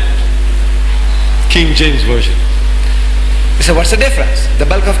Bible. King James Version. You say, what's the difference? The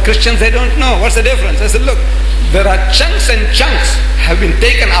bulk of Christians, they don't know. What's the difference? I said, look, there are chunks and chunks have been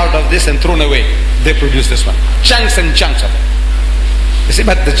taken out of this and thrown away. They produce this one. Chunks and chunks of it. You see,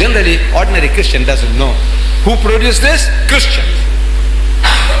 but the generally ordinary Christian doesn't know. Who produced this? Christians.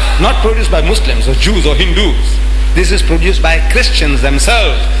 Not produced by Muslims or Jews or Hindus. This is produced by Christians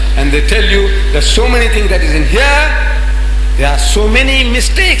themselves. And they tell you there's so many things that is in here. There are so many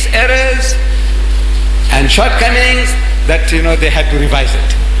mistakes, errors. and shortcomings that they had to revise it.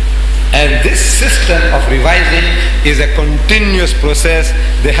 And this system of revising is a continuous process.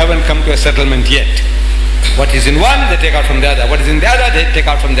 They haven't come to a settlement yet. What is in one, they take out from the other. What is in the other, they take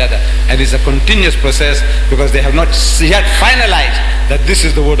out from the other. And it's a continuous process because they have not yet finalized that this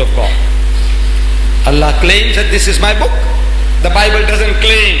is the word of God. Allah claims that this is my book. The Bible doesn't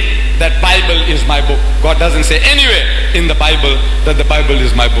claim that Bible is my book. God doesn't say anywhere in the Bible that the Bible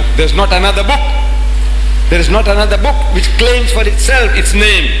is my book. There's not another book. There is not another book which claims for itself its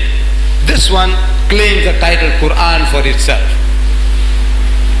name. This one claims the title Quran for itself.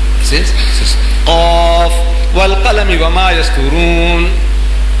 It says, Qaf wal qalami wa ma yasturun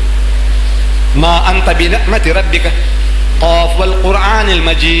ma anta bi ni'mati rabbika Qaf wal Quran al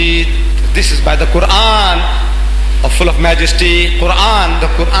Majid. This is by the Quran full of majesty. Quran, the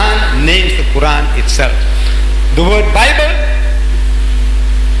Quran names the Quran itself. The word Bible,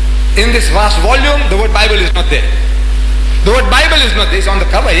 in this vast volume, the word Bible is not there. The word Bible is not there. It's on the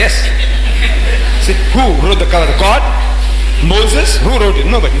cover, yes. See, who wrote the cover? God? Moses? Who wrote it?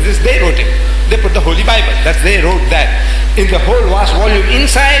 Nobody. They wrote it. They put the Holy Bible. They wrote that. In the whole vast volume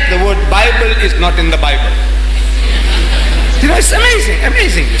inside, the word Bible is not in the Bible. It's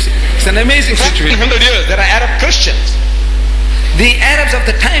amazing, you see. It's an amazing situation. 100 years, there are Arab Christians. The Arabs of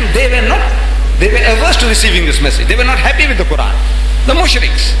the time, they were averse to receiving this message. They were not happy with the Quran. The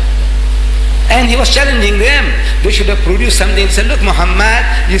mushriks. And he was challenging them. They should have produced something. He said, look, Muhammad,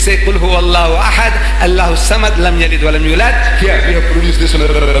 you say, Qul huwa Allahu ahad, Allahu samad, lam yalid wa lam yulad. Here, we have produced this one.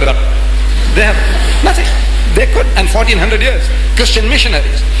 They have nothing. They could, and 1400 years. Christian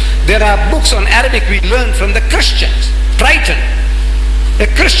missionaries. There are books on Arabic we learned from the Christians. Triton. A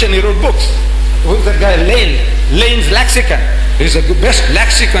Christian, he wrote books. Who's that guy? Lane's lexicon. It's the best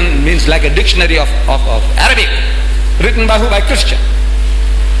lexicon, means like a dictionary of Arabic. Written by who? By Christian.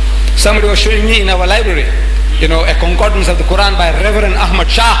 Somebody was showing me in our library, a concordance of the Quran by Reverend Ahmed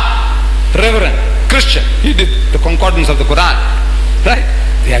Shah. Reverend, Christian. He did the concordance of the Quran. Right?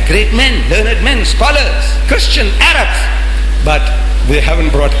 They are great men, learned men, scholars, Christian, Arabs. But they haven't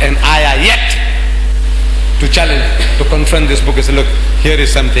brought an ayah yet to challenge, to confront this book and say, look, here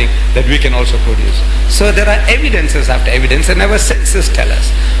is something that we can also produce. So there are evidences after evidence, and our senses tell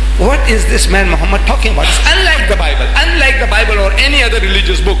us. What is this man Muhammad talking about? It's unlike the Bible or any other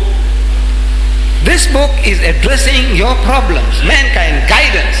religious book. This book is addressing your problems, mankind,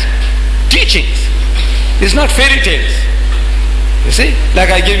 guidance, teachings. It's not fairy tales. You see, like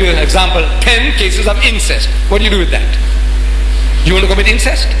I gave you an example, 10 cases of incest. What do you do with that? You want to commit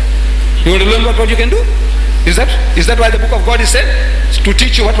incest? You want to learn what you can do? Is that why the book of God is said? It's to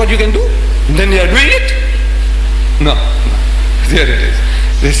teach you what you can do? And then you are doing it? No. There it is.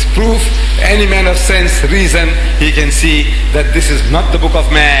 This proof, any man of sense, reason, he can see that this is not the book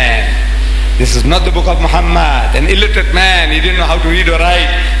of man. This is not the book of Muhammad. An illiterate man, he didn't know how to read or write.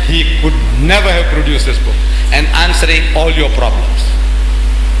 He could never have produced this book and answering all your problems.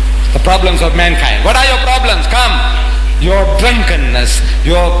 The problems of mankind. What are your problems? Come. Your drunkenness,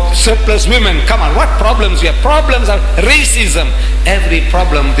 your surplus women. Come on, what problems you have? Problems of racism. Every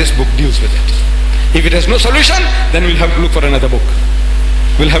problem, this book deals with it. If it has no solution, then we'll have to look for another book.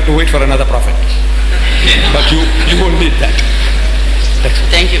 We'll have to wait for another prophet. But you won't need that.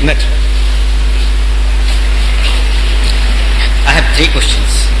 Thank you. Next. I have 3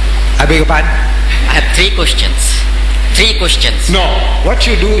 questions. I beg your pardon? I have 3 questions. 3 questions. No. What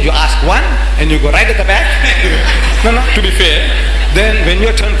you do, you ask one and you go right at the back. No, to be fair. Then when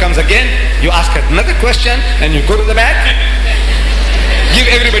your turn comes again, you ask another question and you go to the back. Give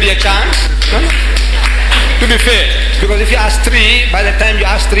everybody a chance. No. To be fair. Because if you ask 3, by the time you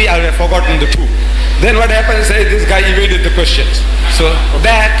ask 3, I will have forgotten the 2. Then what happens is this guy evaded the questions. So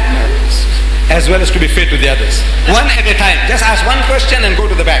that, as well as to be fair to the others. One at a time. Just ask one question and go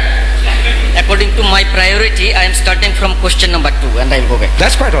to the back. According to my priority, I am starting from question number 2 and I will go back.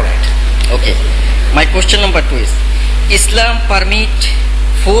 That's quite alright. Okay. My question number 2 is, Islam permit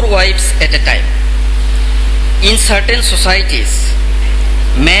 4 wives at a time. In certain societies,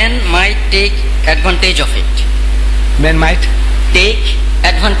 men might take advantage of it. Men might? Take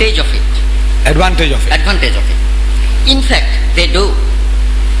advantage of it. Advantage of it. Advantage of it. In fact, they do.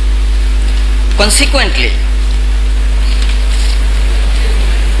 Consequently,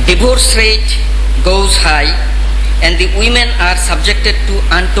 divorce rate goes high and the women are subjected to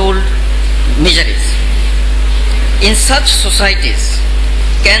untold miseries. In such societies,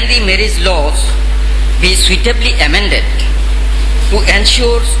 can the marriage laws be suitably amended to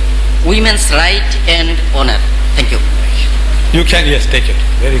ensure women's right and honor? Thank you. You can, yes, take it.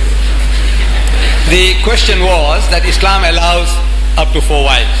 Very good. The question was that Islam allows up to 4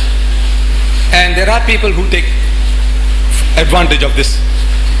 wives. And there are people who take advantage of this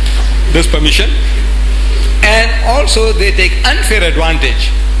permission, and also they take unfair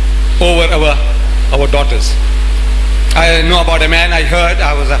advantage over our daughters. I know about a man, I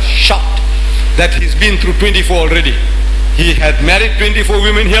was shocked that he's been through 24 already. He had married 24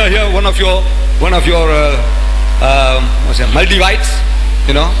 women here, one of your multivites,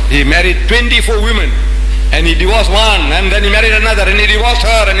 you know. He married 24 women, and he divorced one, and then he married another, and he divorced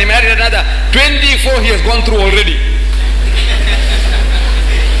her, and he married another. 24 he has gone through already.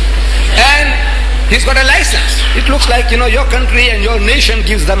 And he's got a license. It looks like, you know, your country and your nation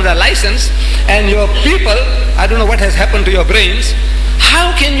gives them the license, and your people, I don't know what has happened to your brains.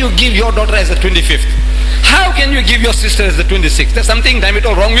 How can you give your daughter as a 25th? How can you give your sister as the 26th? There's something damn it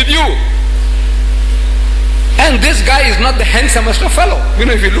all wrong with you. And this guy is not the handsomest of fellow. You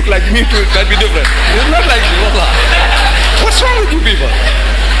know, if you look like me too, it might be different. He's not like you. What's wrong with you people?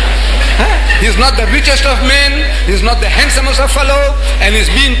 Huh? He's not the richest of men, he's not the handsomest of fellow, and he's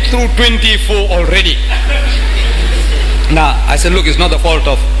been through 24 already. Now, I said, look, it's not the fault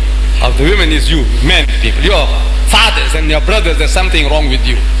of the women, it's you, men, people. Your fathers and your brothers, there's something wrong with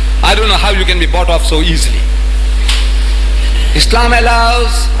you. I don't know how you can be bought off so easily. Islam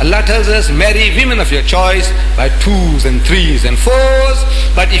allows, Allah tells us, marry women of your choice by 2s and 3s and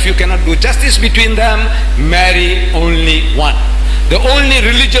 4s, but if you cannot do justice between them, marry only one. The only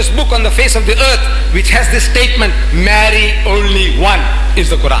religious book on the face of the earth which has this statement, marry only one, is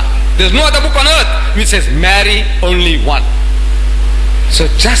the Quran. There's no other book on earth which says marry only one. So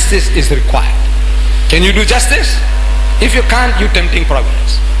justice is required. Can you do justice? If you can't, you're tempting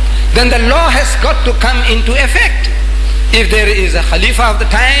providence. Then the law has got to come into effect. If there is a Khalifa of the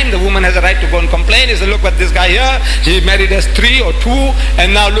time, the woman has a right to go and complain. He says, look at this guy here, he married us 3 or 2,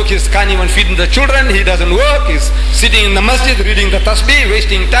 and now look, he can't even feed the children, he doesn't work, he's sitting in the masjid reading the tasbih,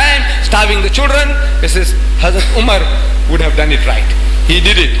 wasting time, starving the children. He says, Hazrat Umar would have done it right. He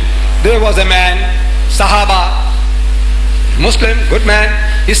did it. There was a man, Sahaba, Muslim, good man,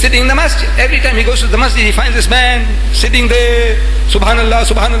 he's sitting in the masjid. Every time he goes to the masjid, he finds this man sitting there, Subhanallah,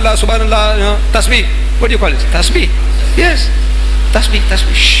 Subhanallah, Subhanallah, you know, tasbih. What do you call it? Tasbih. Yes. Tasbih,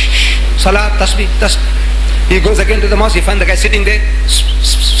 tasbih, shh, shh. Salat, tasbih, tasbih. He goes again to the mosque, he finds the guy sitting there.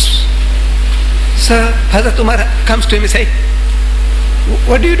 Sir, Hazrat Umar comes to him and says,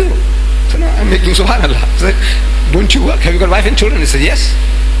 what do you do? So, no, I'm making Subhanallah. He said, don't you work? Have you got wife and children? He said, yes.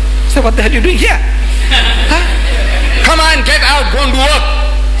 He said, what the hell are you doing here? Huh? Come on, get out, go and do work.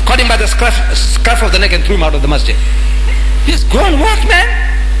 Caught him by the scruff of the neck and threw him out of the masjid. Yes, go and work, man.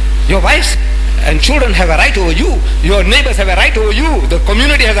 Your wives and children have a right over you. Your neighbors have a right over you. The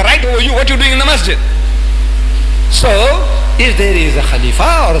community has a right over you. What are you doing in the masjid? So, if there is a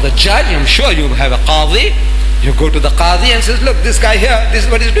Khalifa or the judge, I'm sure you have a Qadi. You go to the Qadi and says, look, this guy here, this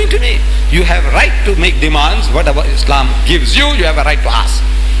is what he's doing to me. You have a right to make demands. Whatever Islam gives you, you have a right to ask.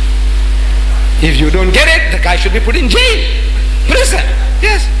 If you don't get it, the guy should be put in jail, prison.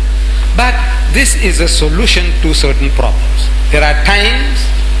 Yes. But this is a solution to certain problems. There are times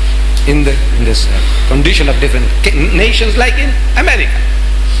in this condition of different nations, like in America,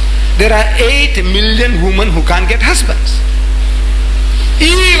 there are 8 million women who can't get husbands.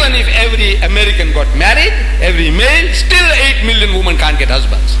 Even if every American got married, every male, still 8 million women can't get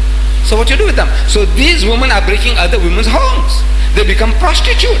husbands. So what you do with them? So these women are breaking other women's homes. They become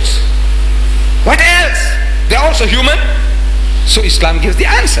prostitutes. What else? They're also human. So Islam gives the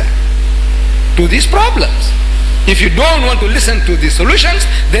answer to these problems. If you don't want to listen to the solutions,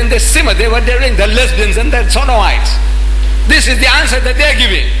 then they simmer. They were doing the lesbians and the sodomites. This is the answer that they're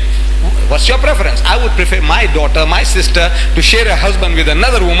giving. What's your preference? I would prefer my daughter, my sister, to share a husband with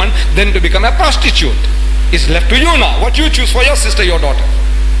another woman than to become a prostitute. It's left to you now. What you choose for your sister, your daughter.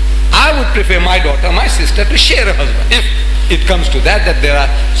 I would prefer my daughter, my sister, to share a husband. If it comes to that there are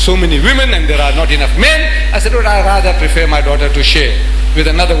so many women and there are not enough men, I said, well, I'd rather prefer my daughter to share with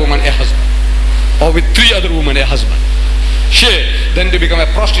another woman a husband, or with 3 other women a husband. Share, than to become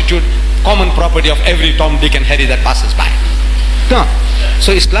a prostitute, common property of every Tom, Dick and Harry that passes by. No.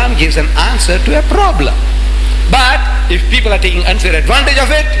 So Islam gives an answer to a problem. But if people are taking unfair advantage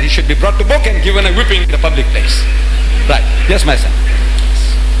of it, he should be brought to book and given a whipping in the public place. Right. Yes, my son.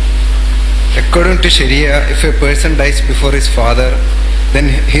 According to Sharia, if a person dies before his father, then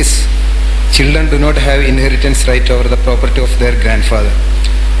his children do not have inheritance right over the property of their grandfather,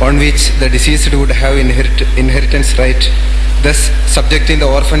 on which the deceased would have inheritance right, thus subjecting the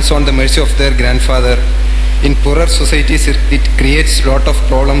orphans on the mercy of their grandfather. In poorer societies, it creates a lot of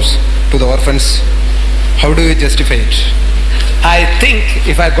problems to the orphans. How do you justify it? I think,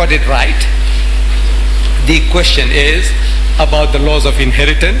 if I got it right, the question is about the laws of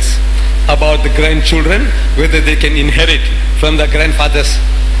inheritance about the grandchildren, whether they can inherit from the grandfather's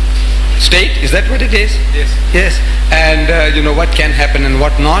state. Is that what it is? Yes. Yes. And what can happen and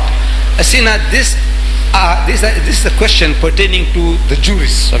what not. Asina, this is a question pertaining to the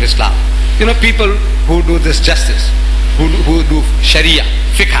jurists of Islam. People who do this justice, who do Sharia,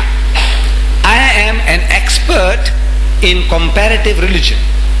 fiqh. I am an expert in comparative religion.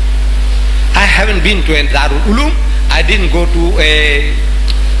 I haven't been to a Darul Ulum. I didn't go to a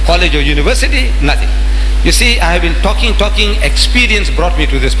college or university, nothing. You see, I have been talking, experience brought me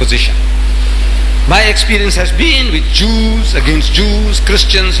to this position. My experience has been with Jews, against Jews,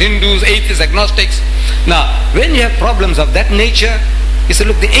 Christians, Hindus, atheists, agnostics. Now, when you have problems of that nature, you say,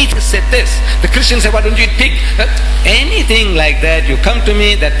 look, the atheist said this. The Christian said, why don't you eat pig? Anything like that, you come to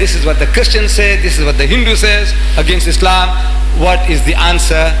me that this is what the Christian said, this is what the Hindu says against Islam. What is the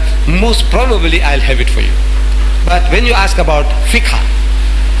answer? Most probably I'll have it for you. But when you ask about fiqh,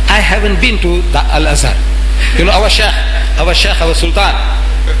 I haven't been to the Al-Azhar. Our Sheikh, our Sultan,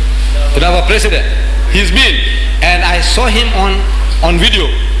 our president, he's been. And I saw him on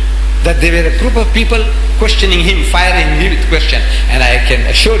video that there were a group of people questioning him, firing him with question. And I can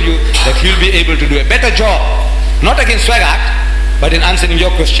assure you that he'll be able to do a better job, not against Swagat, but in answering your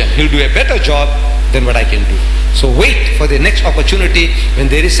question. He'll do a better job than what I can do. So wait for the next opportunity when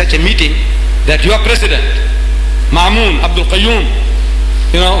there is such a meeting that your president, Ma'mun Abdul Qayyum,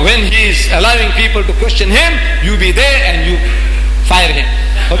 when he is allowing people to question him, you be there and you fire him.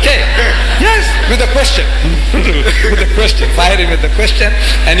 Okay? Yes, with a question. With a question. Fire him with the question.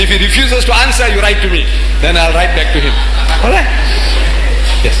 And if he refuses to answer, you write to me. Then I'll write back to him. Alright?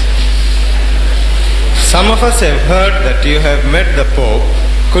 Yes. Some of us have heard that you have met the Pope.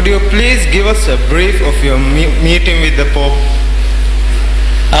 Could you please give us a brief of your meeting with the Pope?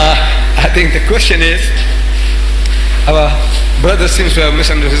 I think the question is, our brother seems to have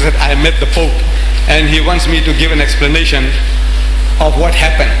misunderstood. I met the Pope and he wants me to give an explanation of what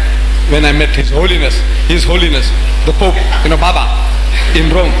happened when I met His Holiness, the Pope, Baba, in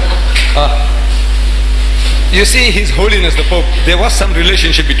Rome. You see, His Holiness the Pope, there was some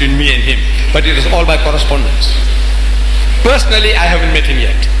relationship between me and him, but it was all by correspondence. Personally, I haven't met him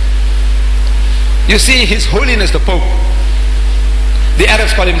yet. You see, His Holiness the Pope, the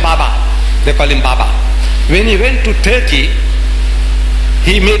Arabs call him Baba. They call him Baba. When he went to Turkey,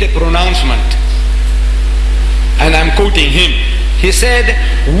 he made a pronouncement, and I'm quoting him. He said,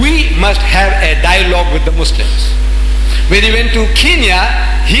 we must have a dialogue with the Muslims. When he went to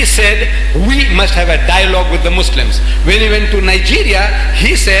Kenya, he said, we must have a dialogue with the Muslims. When he went to Nigeria,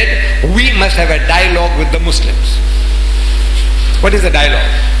 he said, we must have a dialogue with the Muslims. What is a dialogue?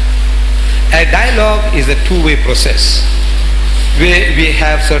 A dialogue is a two-way process. We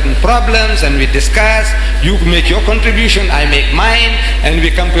have certain problems and we discuss. You make your contribution, I make mine, and we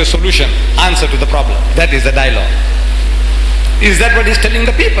come to a solution, answer to the problem. That is the dialogue. Is that what he's telling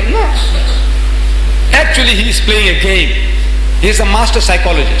the people? No. Actually, he is playing a game. He is a master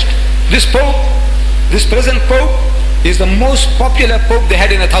psychologist. This Pope, this present Pope, is the most popular Pope they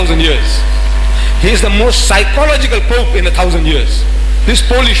had in 1,000 years. He is the most psychological Pope in 1,000 years. This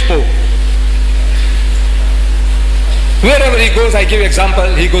Polish Pope. Wherever he goes, I give example,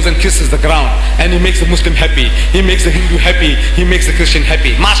 he goes and kisses the ground and he makes the Muslim happy, he makes the Hindu happy, he makes the Christian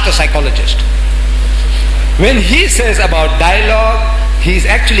happy. Master psychologist. When he says about dialogue, he is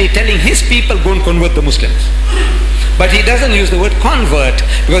actually telling his people go and convert the Muslims. But he doesn't use the word convert,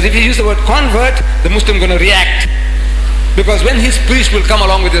 because if he uses the word convert, the Muslim is going to react. Because when his priest will come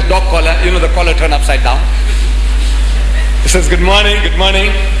along with his dog collar, the collar turned upside down. He says, good morning, good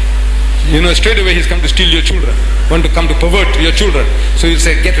morning. Straight away he's come to steal your children, want to come to pervert your children. So you'll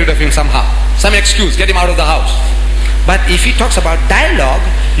say, get rid of him somehow. Some excuse, get him out of the house. But if he talks about dialogue,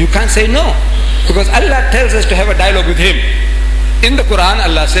 you can't say no. Because Allah tells us to have a dialogue with him. In the Quran,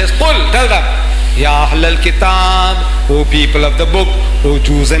 Allah says, Qul, tell them, Ya Ahlal Kitab, O people of the book, O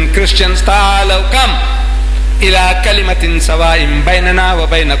Jews and Christians, ta'alaw, come. Ila kalimatin sawa'im bainana wa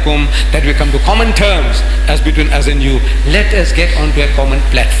bainakum, that we come to common terms as between us and you. Let us get onto a common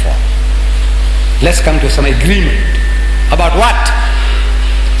platform. Let's come to some agreement. About what?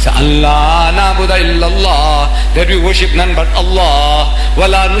 Say, Allah na'budu illallah, that we worship none but Allah,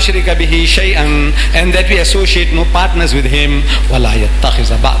 wala nushrika bihi shay'an, and that we associate no partners with Him, wala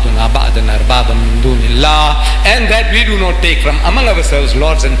yattakhiza ba'duna ba'dan arbaban min dunillah, and that we do not take from among ourselves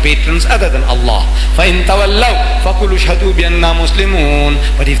lords and patrons other than Allah. Fa in tawallaw faqulu ashhadu bi anna muslimun,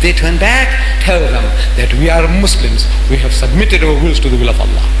 but if they turn back, tell them that we are Muslims, we have submitted our wills to the will of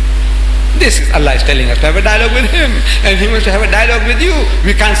Allah. This is Allah is telling us to have a dialogue with Him, and He wants to have a dialogue with you.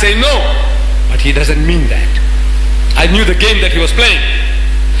 We can't say no, but He doesn't mean that. I knew the game that he was playing.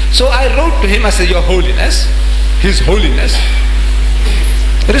 So I wrote to him, I said, Your Holiness, His Holiness,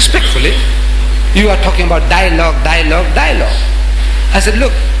 respectfully, you are talking about dialogue. I said,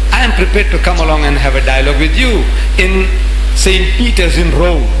 look, I am prepared to come along and have a dialogue with you in St. Peter's in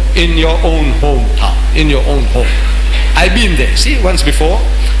Rome, in your own hometown, in your own home. I've been there. See, once before,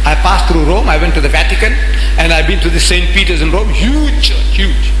 I passed through Rome, I went to the Vatican, and I've been to the St. Peter's in Rome. Huge church,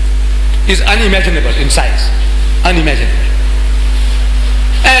 huge. It's unimaginable in size. Unimaginable.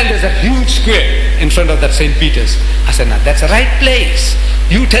 And there's a huge square in front of that St. Peter's. I said, now that's the right place.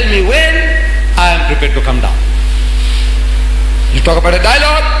 You tell me when, I am prepared to come down. You talk about a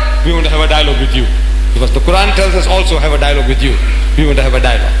dialogue, we want to have a dialogue with you. Because the Quran tells us also have a dialogue with you. We want to have a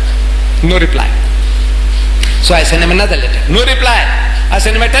dialogue. No reply. So I sent him another letter. No reply. I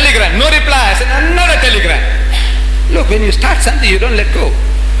sent him a telegram. No reply. I sent another telegram. Look, when you start something, you don't let go.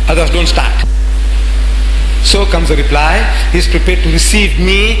 Others don't start. So comes the reply. He's prepared to receive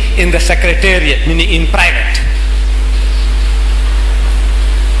me in the secretariat, meaning in private.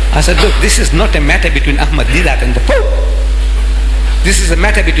 I said, look, this is not a matter between Ahmed Deedat and the Pope. This is a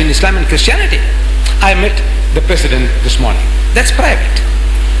matter between Islam and Christianity. I met the president this morning. That's private.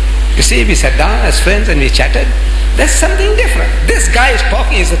 You see, we sat down as friends and we chatted. That's something different. This guy is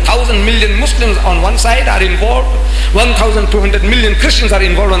talking, is 1,000 million Muslims on one side are involved, 1,200 million Christians are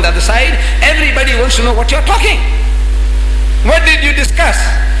involved on the other side. Everybody wants to know what you're talking. What did you discuss?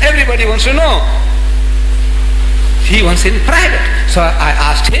 Everybody wants to know. He wants in private. So I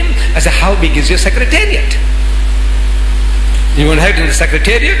asked him, I said, how big is your secretariat? You want to have it in the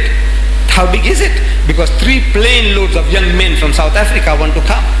secretariat? How big is it? Because 3 plane loads of young men from South Africa want to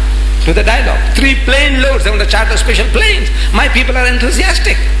come to the dialogue. 3 plane loads, they want to charter special planes. My people are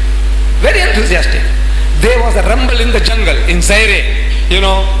enthusiastic, very enthusiastic. There was a rumble in the jungle in Zaira,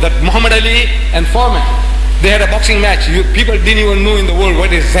 that Muhammad Ali and Foreman, they had a boxing match. People didn't even know in the world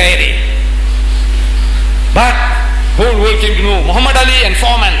what is Zaira. But whole world came to know Muhammad Ali and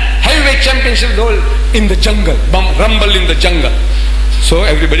Foreman, heavyweight championship in the jungle, rumble in the jungle. So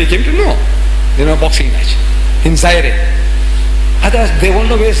everybody came to know, boxing match in Zaire. Others, they won't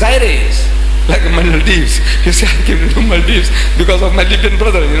know where Zaire is, like Maldives. You see, I came to know Maldives because of my Libyan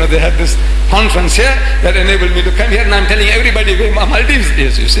brother. They had this conference here that enabled me to come here, and I'm telling everybody where Maldives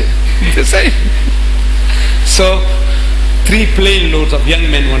is, you see. The same. So, 3 plane loads of young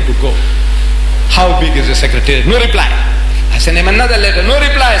men want to go. How big is the secretariat? No reply. I sent him another letter. No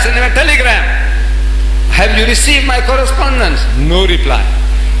reply. I sent him a telegram. Have you received my correspondence? No reply.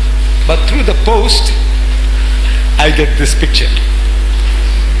 But through the post, I get this picture.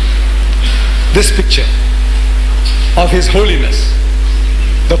 This picture of His Holiness,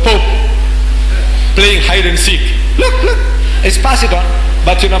 the Pope, playing hide and seek. Look, it's pass it on.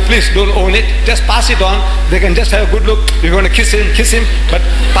 But please don't own it. Just pass it on. They can just have a good look. You're going to kiss him, but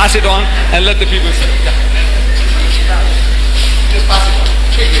pass it on and let the people see. Just pass it on.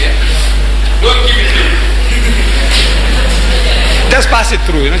 Don't keep it through. Just pass it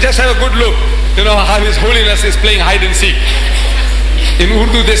through. Just have a good look. How His Holiness is playing hide and seek. In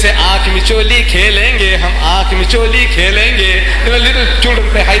Urdu they say, "Aankh micholi khelenge, hum aankh micholi khelenge." Little children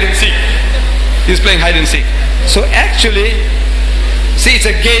play hide and seek. He's playing hide and seek. So actually, see, it's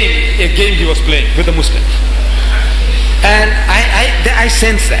a game he was playing with the Muslims. And I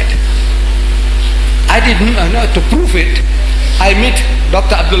sense that. I didn't know, to prove it, I meet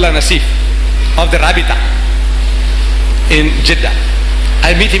Dr. Abdullah Nasif of the Rabita in Jeddah.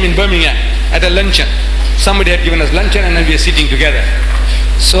 I meet him in Birmingham at a luncheon. Somebody had given us luncheon and then we are sitting together.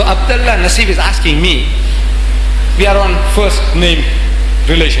 So Abdullah Nasif is asking me, we are on first name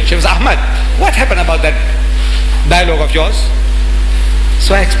relationship. Ahmed, what happened about that dialogue of yours?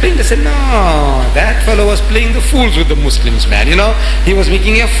 So I explained, I said, no, that fellow was playing the fools with the Muslims, man. He was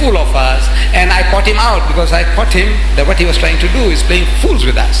making a fool of us. And I caught him out because I caught him that what he was trying to do is playing fools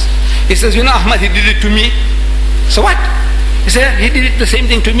with us. He says, Ahmed, he did it to me. So what? He said, he did it the same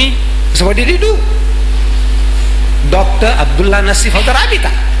thing to me. So what did he do? Dr. Abdullah Nasif of the Rabita.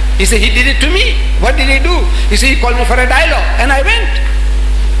 He said, he did it to me. What did he do? He said, he called me for a dialogue. And I went.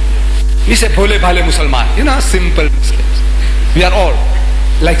 He said, Bhole bhale Musalman. Simple Muslims. We are all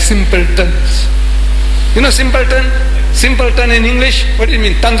like simpletons. Simpleton? Simpleton in English, what do you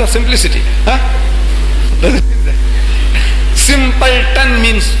mean? Tons of simplicity. Huh? Does it mean that? Simpleton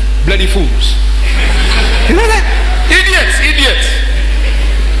means bloody fools. You know that? Idiots.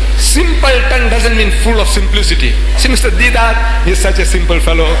 Simpleton doesn't mean full of simplicity. See, Mr. Deedat, he's such a simple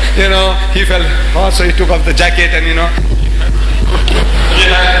fellow. He felt, so he took off the jacket and, he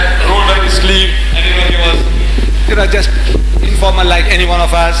had rolled up his sleeve and, he was, just informal like any one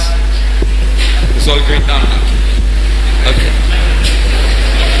of us. It's all going down now. Okay.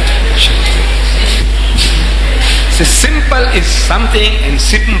 So simple is something and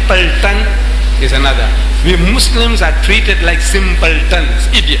simpleton is another. We Muslims are treated like simpletons,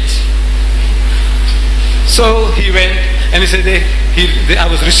 idiots. So he went and he said, I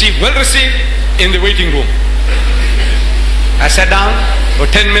was well received in the waiting room. I sat down for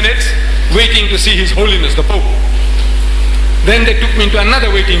 10 minutes waiting to see His Holiness, the Pope. Then they took me into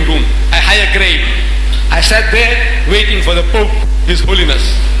another waiting room, a higher grade. I sat there waiting for the Pope, His Holiness.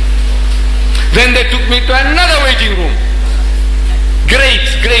 Then they took me to another waiting room.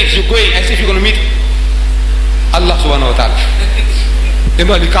 Grades, you're going as if you're going to meet Allah subhanahu wa ta'ala. You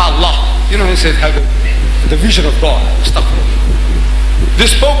know, Allah. You know, he says, have the vision of God.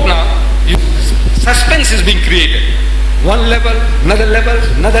 This Pope now, suspense is being created. One level, another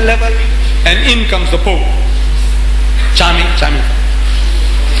level, and in comes the Pope. Charming.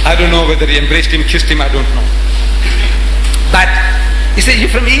 I don't know whether he embraced him, kissed him, I don't know. But he said, you're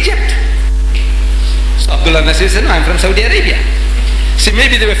from Egypt? So Abdullah Nasir said, no, I'm from Saudi Arabia. See,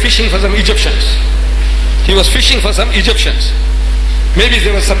 maybe they were fishing for some Egyptians. He was fishing for some Egyptians. Maybe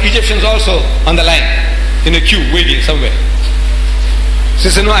there were some Egyptians also on the line, in a queue, waiting somewhere. So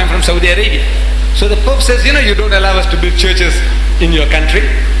he said, no, I'm from Saudi Arabia. So the Pope says, you know, you don't allow us to build churches in your country.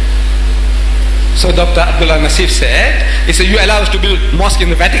 So Dr. Abdullah Nasif said, he said, you allow us to build mosque in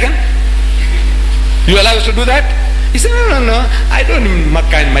the Vatican? You allow us to do that? He said, no, I don't in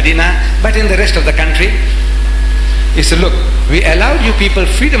Makkah and Medina, but in the rest of the country. He said, look, we allowed you people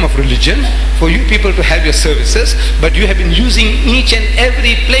freedom of religion for you people to have your services, but you have been using each and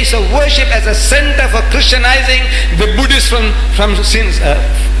every place of worship as a center for Christianizing the Buddhists from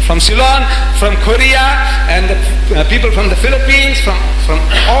Ceylon, from Korea, and the people from the Philippines, from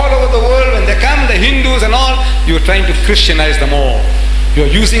all over the world. When they come, the Hindus and all, you're trying to Christianize them all. You're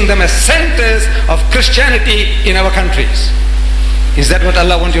using them as centers of Christianity in our countries. Is that what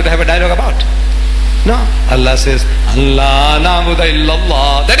Allah wants you to have a dialogue about? No. Allah says, Allah na'budu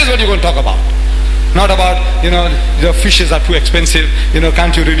illallah. That is what you're going to talk about. Not about, the fishes are too expensive,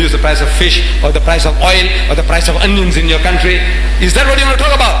 can't you reduce the price of fish, or the price of oil, or the price of onions in your country? Is that what you want to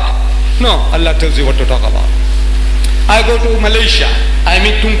talk about? No, Allah tells you what to talk about. I go to Malaysia, I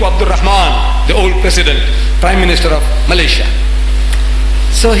meet Tunku Abdul Rahman, the old president, Prime Minister of Malaysia.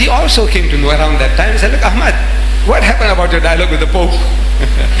 So he also came to know around that time. He said, look, Ahmed, what happened about your dialogue with the Pope?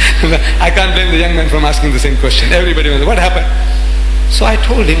 I can't blame the young man from asking the same question. Everybody was, what happened? So I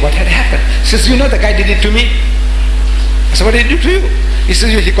told him what had happened. He says, you know, the guy did it to me. I said, what did he do to you? He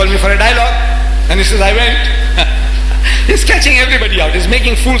says, he called me for a dialogue. And he says, I went. He's catching everybody out. He's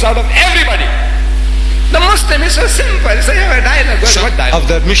making fools out of everybody. The Muslim is so simple. He says, yeah, a dialogue. What dialogue? Of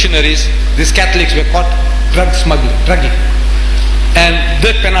the missionaries, these Catholics were caught drugging. And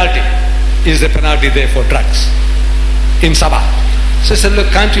the penalty is the penalty there for drugs in Sabah. So I said,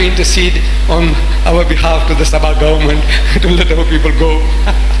 look, can't you intercede on our behalf to the Sabah government to let our people go?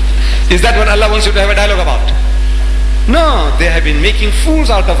 Is that what Allah wants you to have a dialogue about? No, they have been making fools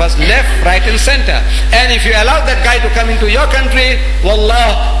out of us left, right and center. And if you allow that guy to come into your country,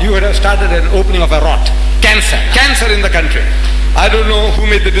 wallah, you would have started an opening of a rot. Cancer in the country. I don't know who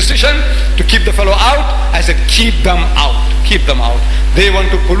made the decision to keep the fellow out. I said, keep them out. They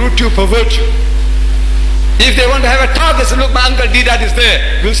want to pollute you, pervert you. If they want to have a talk, they say, look, my uncle Deedat is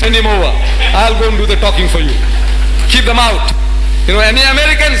there. We'll send him over. I'll go and do the talking for you. Keep them out. Any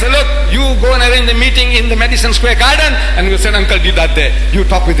Americans say, look, you go and arrange the meeting in the Madison Square Garden and we'll send Uncle Deedat there. You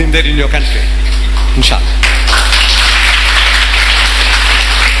talk with him there in your country. Inshallah.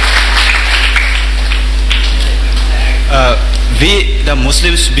 We, the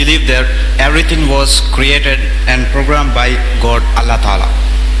Muslims, believe that everything was created and programmed by God, Allah Ta'ala.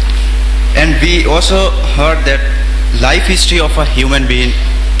 And we also heard that life history of a human being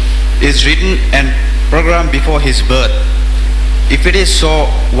is written and programmed before his birth. If it is so,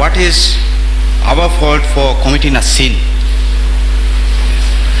 what is our fault for committing a sin?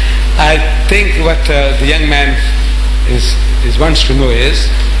 I think what the young man wants to know is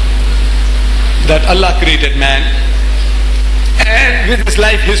that Allah created man, and with his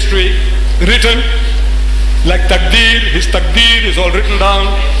life history written, like takdeer, his takdeer is all written down,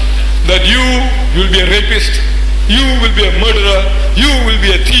 that you will be a rapist, you will be a murderer, you will be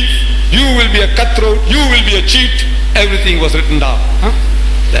a thief, you will be a cutthroat, you will be a cheat. Everything was written down.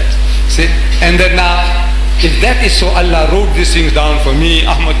 See? And then now, if that is so, Allah wrote these things down for me,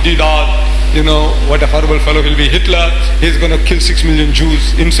 Ahmed Deedat, what a horrible fellow he'll be, Hitler, he's going to kill 6 million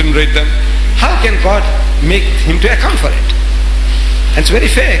Jews, incinerate them. How can God make him to account for it? And it's a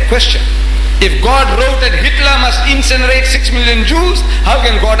very fair question. If God wrote that Hitler must incinerate 6 million Jews, how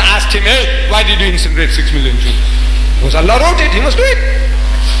can God ask him, hey, why did you incinerate 6 million Jews? Because Allah wrote it, he must do it.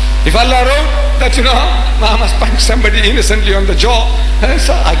 If Allah wrote that, I must punch somebody innocently on the jaw,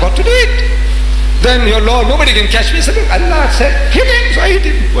 so I got to do it. Then your law, nobody can catch me. I said, look, Allah said, hit him, so I hit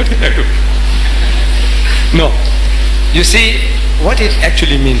him. What can I do? No. You see, what it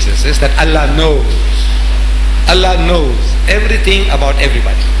actually means is that Allah knows. Allah knows everything about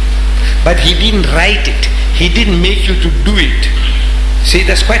everybody. But He didn't write it. He didn't make you to do it. See,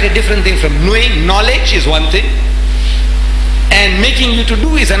 that's quite a different thing from knowing. Knowledge is one thing, and making you to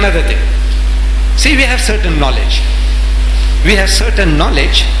do is another thing. See, we have certain knowledge. We have certain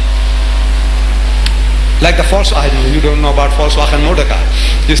knowledge, like the Volkswagen. You don't know about Volkswagen motor car.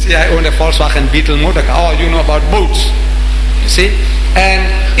 You see, I own a Volkswagen Beetle motor car. Oh, you know about boats. You see? And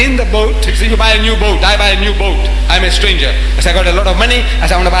in the boat, you see, you buy a new boat. I buy a new boat. I'm a stranger. I say, I got a lot of money. I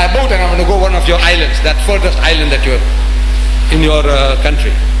say, I want to buy a boat and I want to go one of your islands, that furthest island that you're in your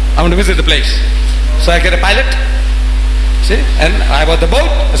country. I want to visit the place. So I get a pilot. See? And I bought the boat.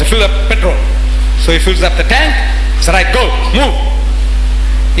 I say, fill up petrol. So he fills up the tank. I say, right, go, move.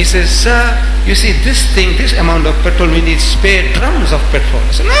 He says, sir, you see, this thing, this amount of petrol, we need spare drums of petrol.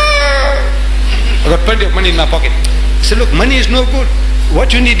 I said, no, I got plenty of money in my pocket. I said, look, money is no good.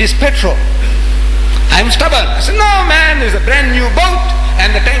 What you need is petrol. I'm stubborn. I said, no man, there's a brand new boat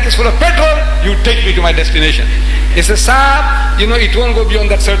and the tank is full of petrol. You take me to my destination. He says, Saab, it won't go beyond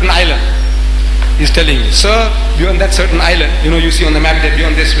that certain island. He's telling me, sir, beyond that certain island, you see on the map that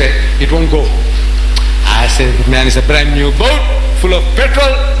beyond this way, it won't go. I said, man, it's a brand new boat full of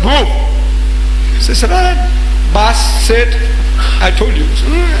petrol, move. He says, right, boss said, I told you. So,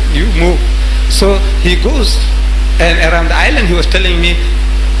 you move. So he goes, and around the island he was telling me,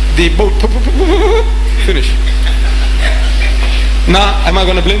 the boat, finish. Now, am I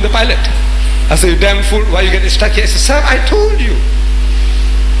going to blame the pilot? I said, you damn fool, why you get stuck here? He said, sir, I told you.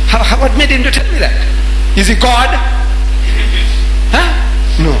 What made him to tell me that? Is he God? Huh?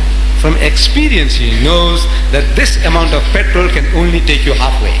 No. From experience he knows that this amount of petrol can only take you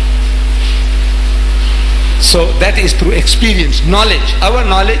halfway. So that is through experience, knowledge. Our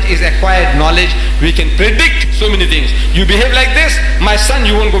knowledge is acquired knowledge. We can predict so many things. You behave like this, my son,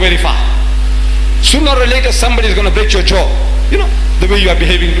 you won't go very far. Sooner or later somebody is going to break your jaw. The way you are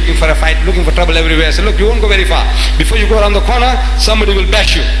behaving, looking for a fight, looking for trouble everywhere. So look, you won't go very far. Before you go around the corner, somebody will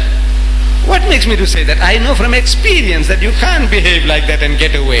bash you. What makes me to say that? I know from experience that you can't behave like that and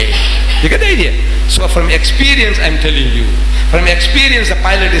get away. You get the idea? So from experience I'm telling you. From experience the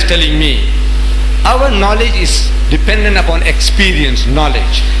pilot is telling me. Our knowledge is dependent upon experience,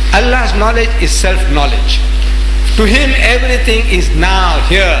 knowledge. Allah's knowledge is self-knowledge. To Him everything is now,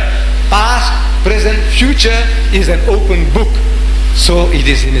 here. Past, present, future is an open book. So it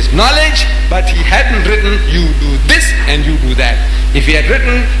is in His knowledge, but He hadn't written, you do this and you do that. If He had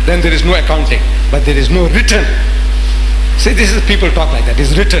written, then there is no accounting. But there is no written. See, this is people talk like that.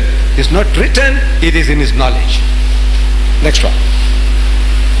 It's written. It's not written, it is in His knowledge. Next one.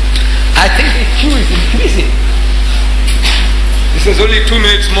 I think the queue is increasing. This is only 2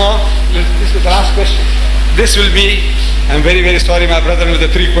 minutes more. This is the last question. This will be, I'm very, very sorry, my brother, with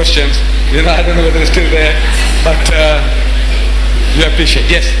the 3 questions. I don't know whether it's still there, but you appreciate.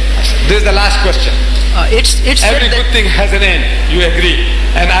 Yes, this is the last question. It's every good thing has an end. You agree?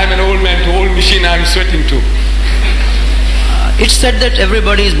 And I'm an old man to old machine. I'm sweating too. It's said that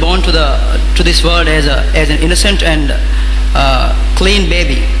everybody is born to this world as an innocent and clean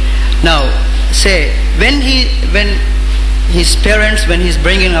baby. Now, say when his parents, when he's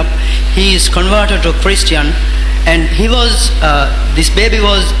bringing up, he is converted to Christian, and this baby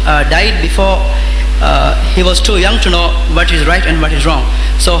was died before he was too young to know what is right and what is wrong.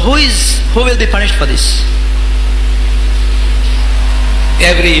 So who will be punished for this?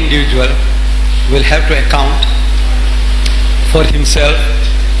 Every individual will have to account for himself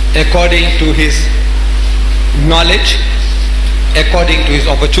according to his knowledge, according to his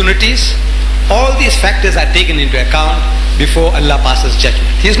opportunities. All these factors are taken into account before Allah passes judgment.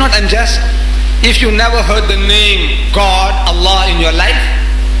 He is not unjust. If you never heard the name God, Allah in your life,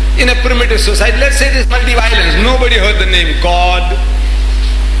 in a primitive society, let's say there's multi-violence, nobody heard the name God,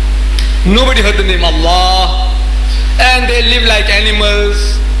 nobody heard the name Allah, and they live like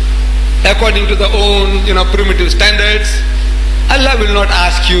animals according to their own primitive standards. Allah will not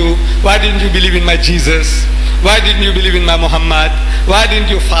ask you, why didn't you believe in my Jesus? Why didn't you believe in my Muhammad? Why didn't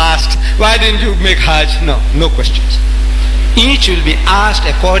you fast? Why didn't you make Hajj? No questions. Each will be asked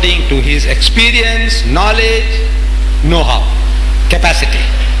according to his experience, knowledge, know-how, capacity.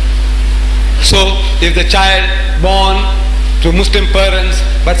 So if the child born to Muslim parents,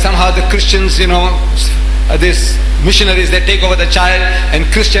 but somehow the Christians, these missionaries, they take over the child and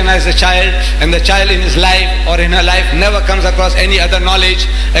Christianize the child, and the child in his life or in her life never comes across any other knowledge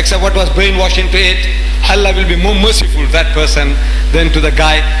except what was brainwashed into it. Allah will be more merciful to that person than to the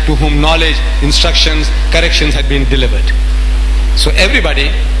guy to whom knowledge, instructions, corrections had been delivered. So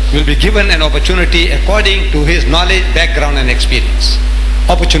everybody will be given an opportunity according to his knowledge, background and experience.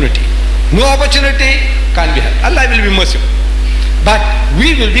 Opportunity. No opportunity can't be helped. Allah will be merciful. But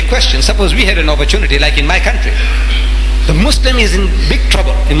we will be questioned. Suppose we had an opportunity like in my country. The Muslim is in big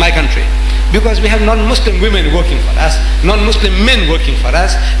trouble in my country because we have non-Muslim women working for us, non-Muslim men working for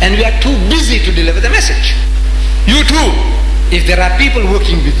us, and we are too busy to deliver the message. You too, if there are people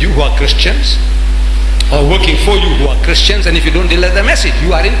working with you who are Christians or working for you who are Christians, and if you don't deliver the message,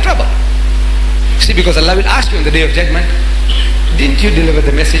 you are in trouble. See, because Allah will ask you on the day of judgment, didn't you deliver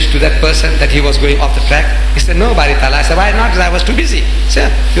the message to that person that he was going off the track? He said, no, Bari Ta'ala. I said, why not? I was too busy. Sir,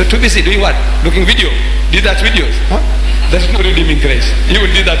 you're too busy doing what? Looking video. Deedat videos. Huh? There's no redeeming grace. You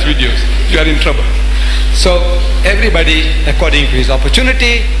will Deedat videos. You are in trouble. So everybody, according to his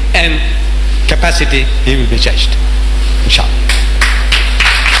opportunity and capacity, he will be judged. Inshallah.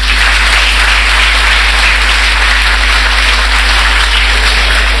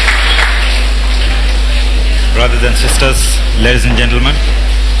 Brothers and sisters, ladies and gentlemen,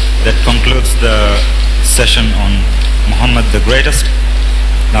 that concludes the session on Muhammad the Greatest.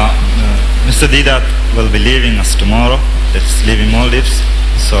 Now, Mr. Deedat will be leaving us tomorrow. That's leaving Maldives.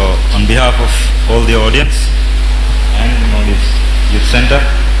 So, on behalf of all the audience and Maldives Youth Center,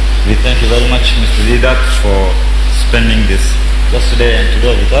 we thank you very much, Mr. Deedat, for spending this yesterday and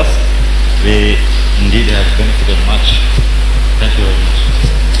today with us. We indeed have benefited much. Thank you very much.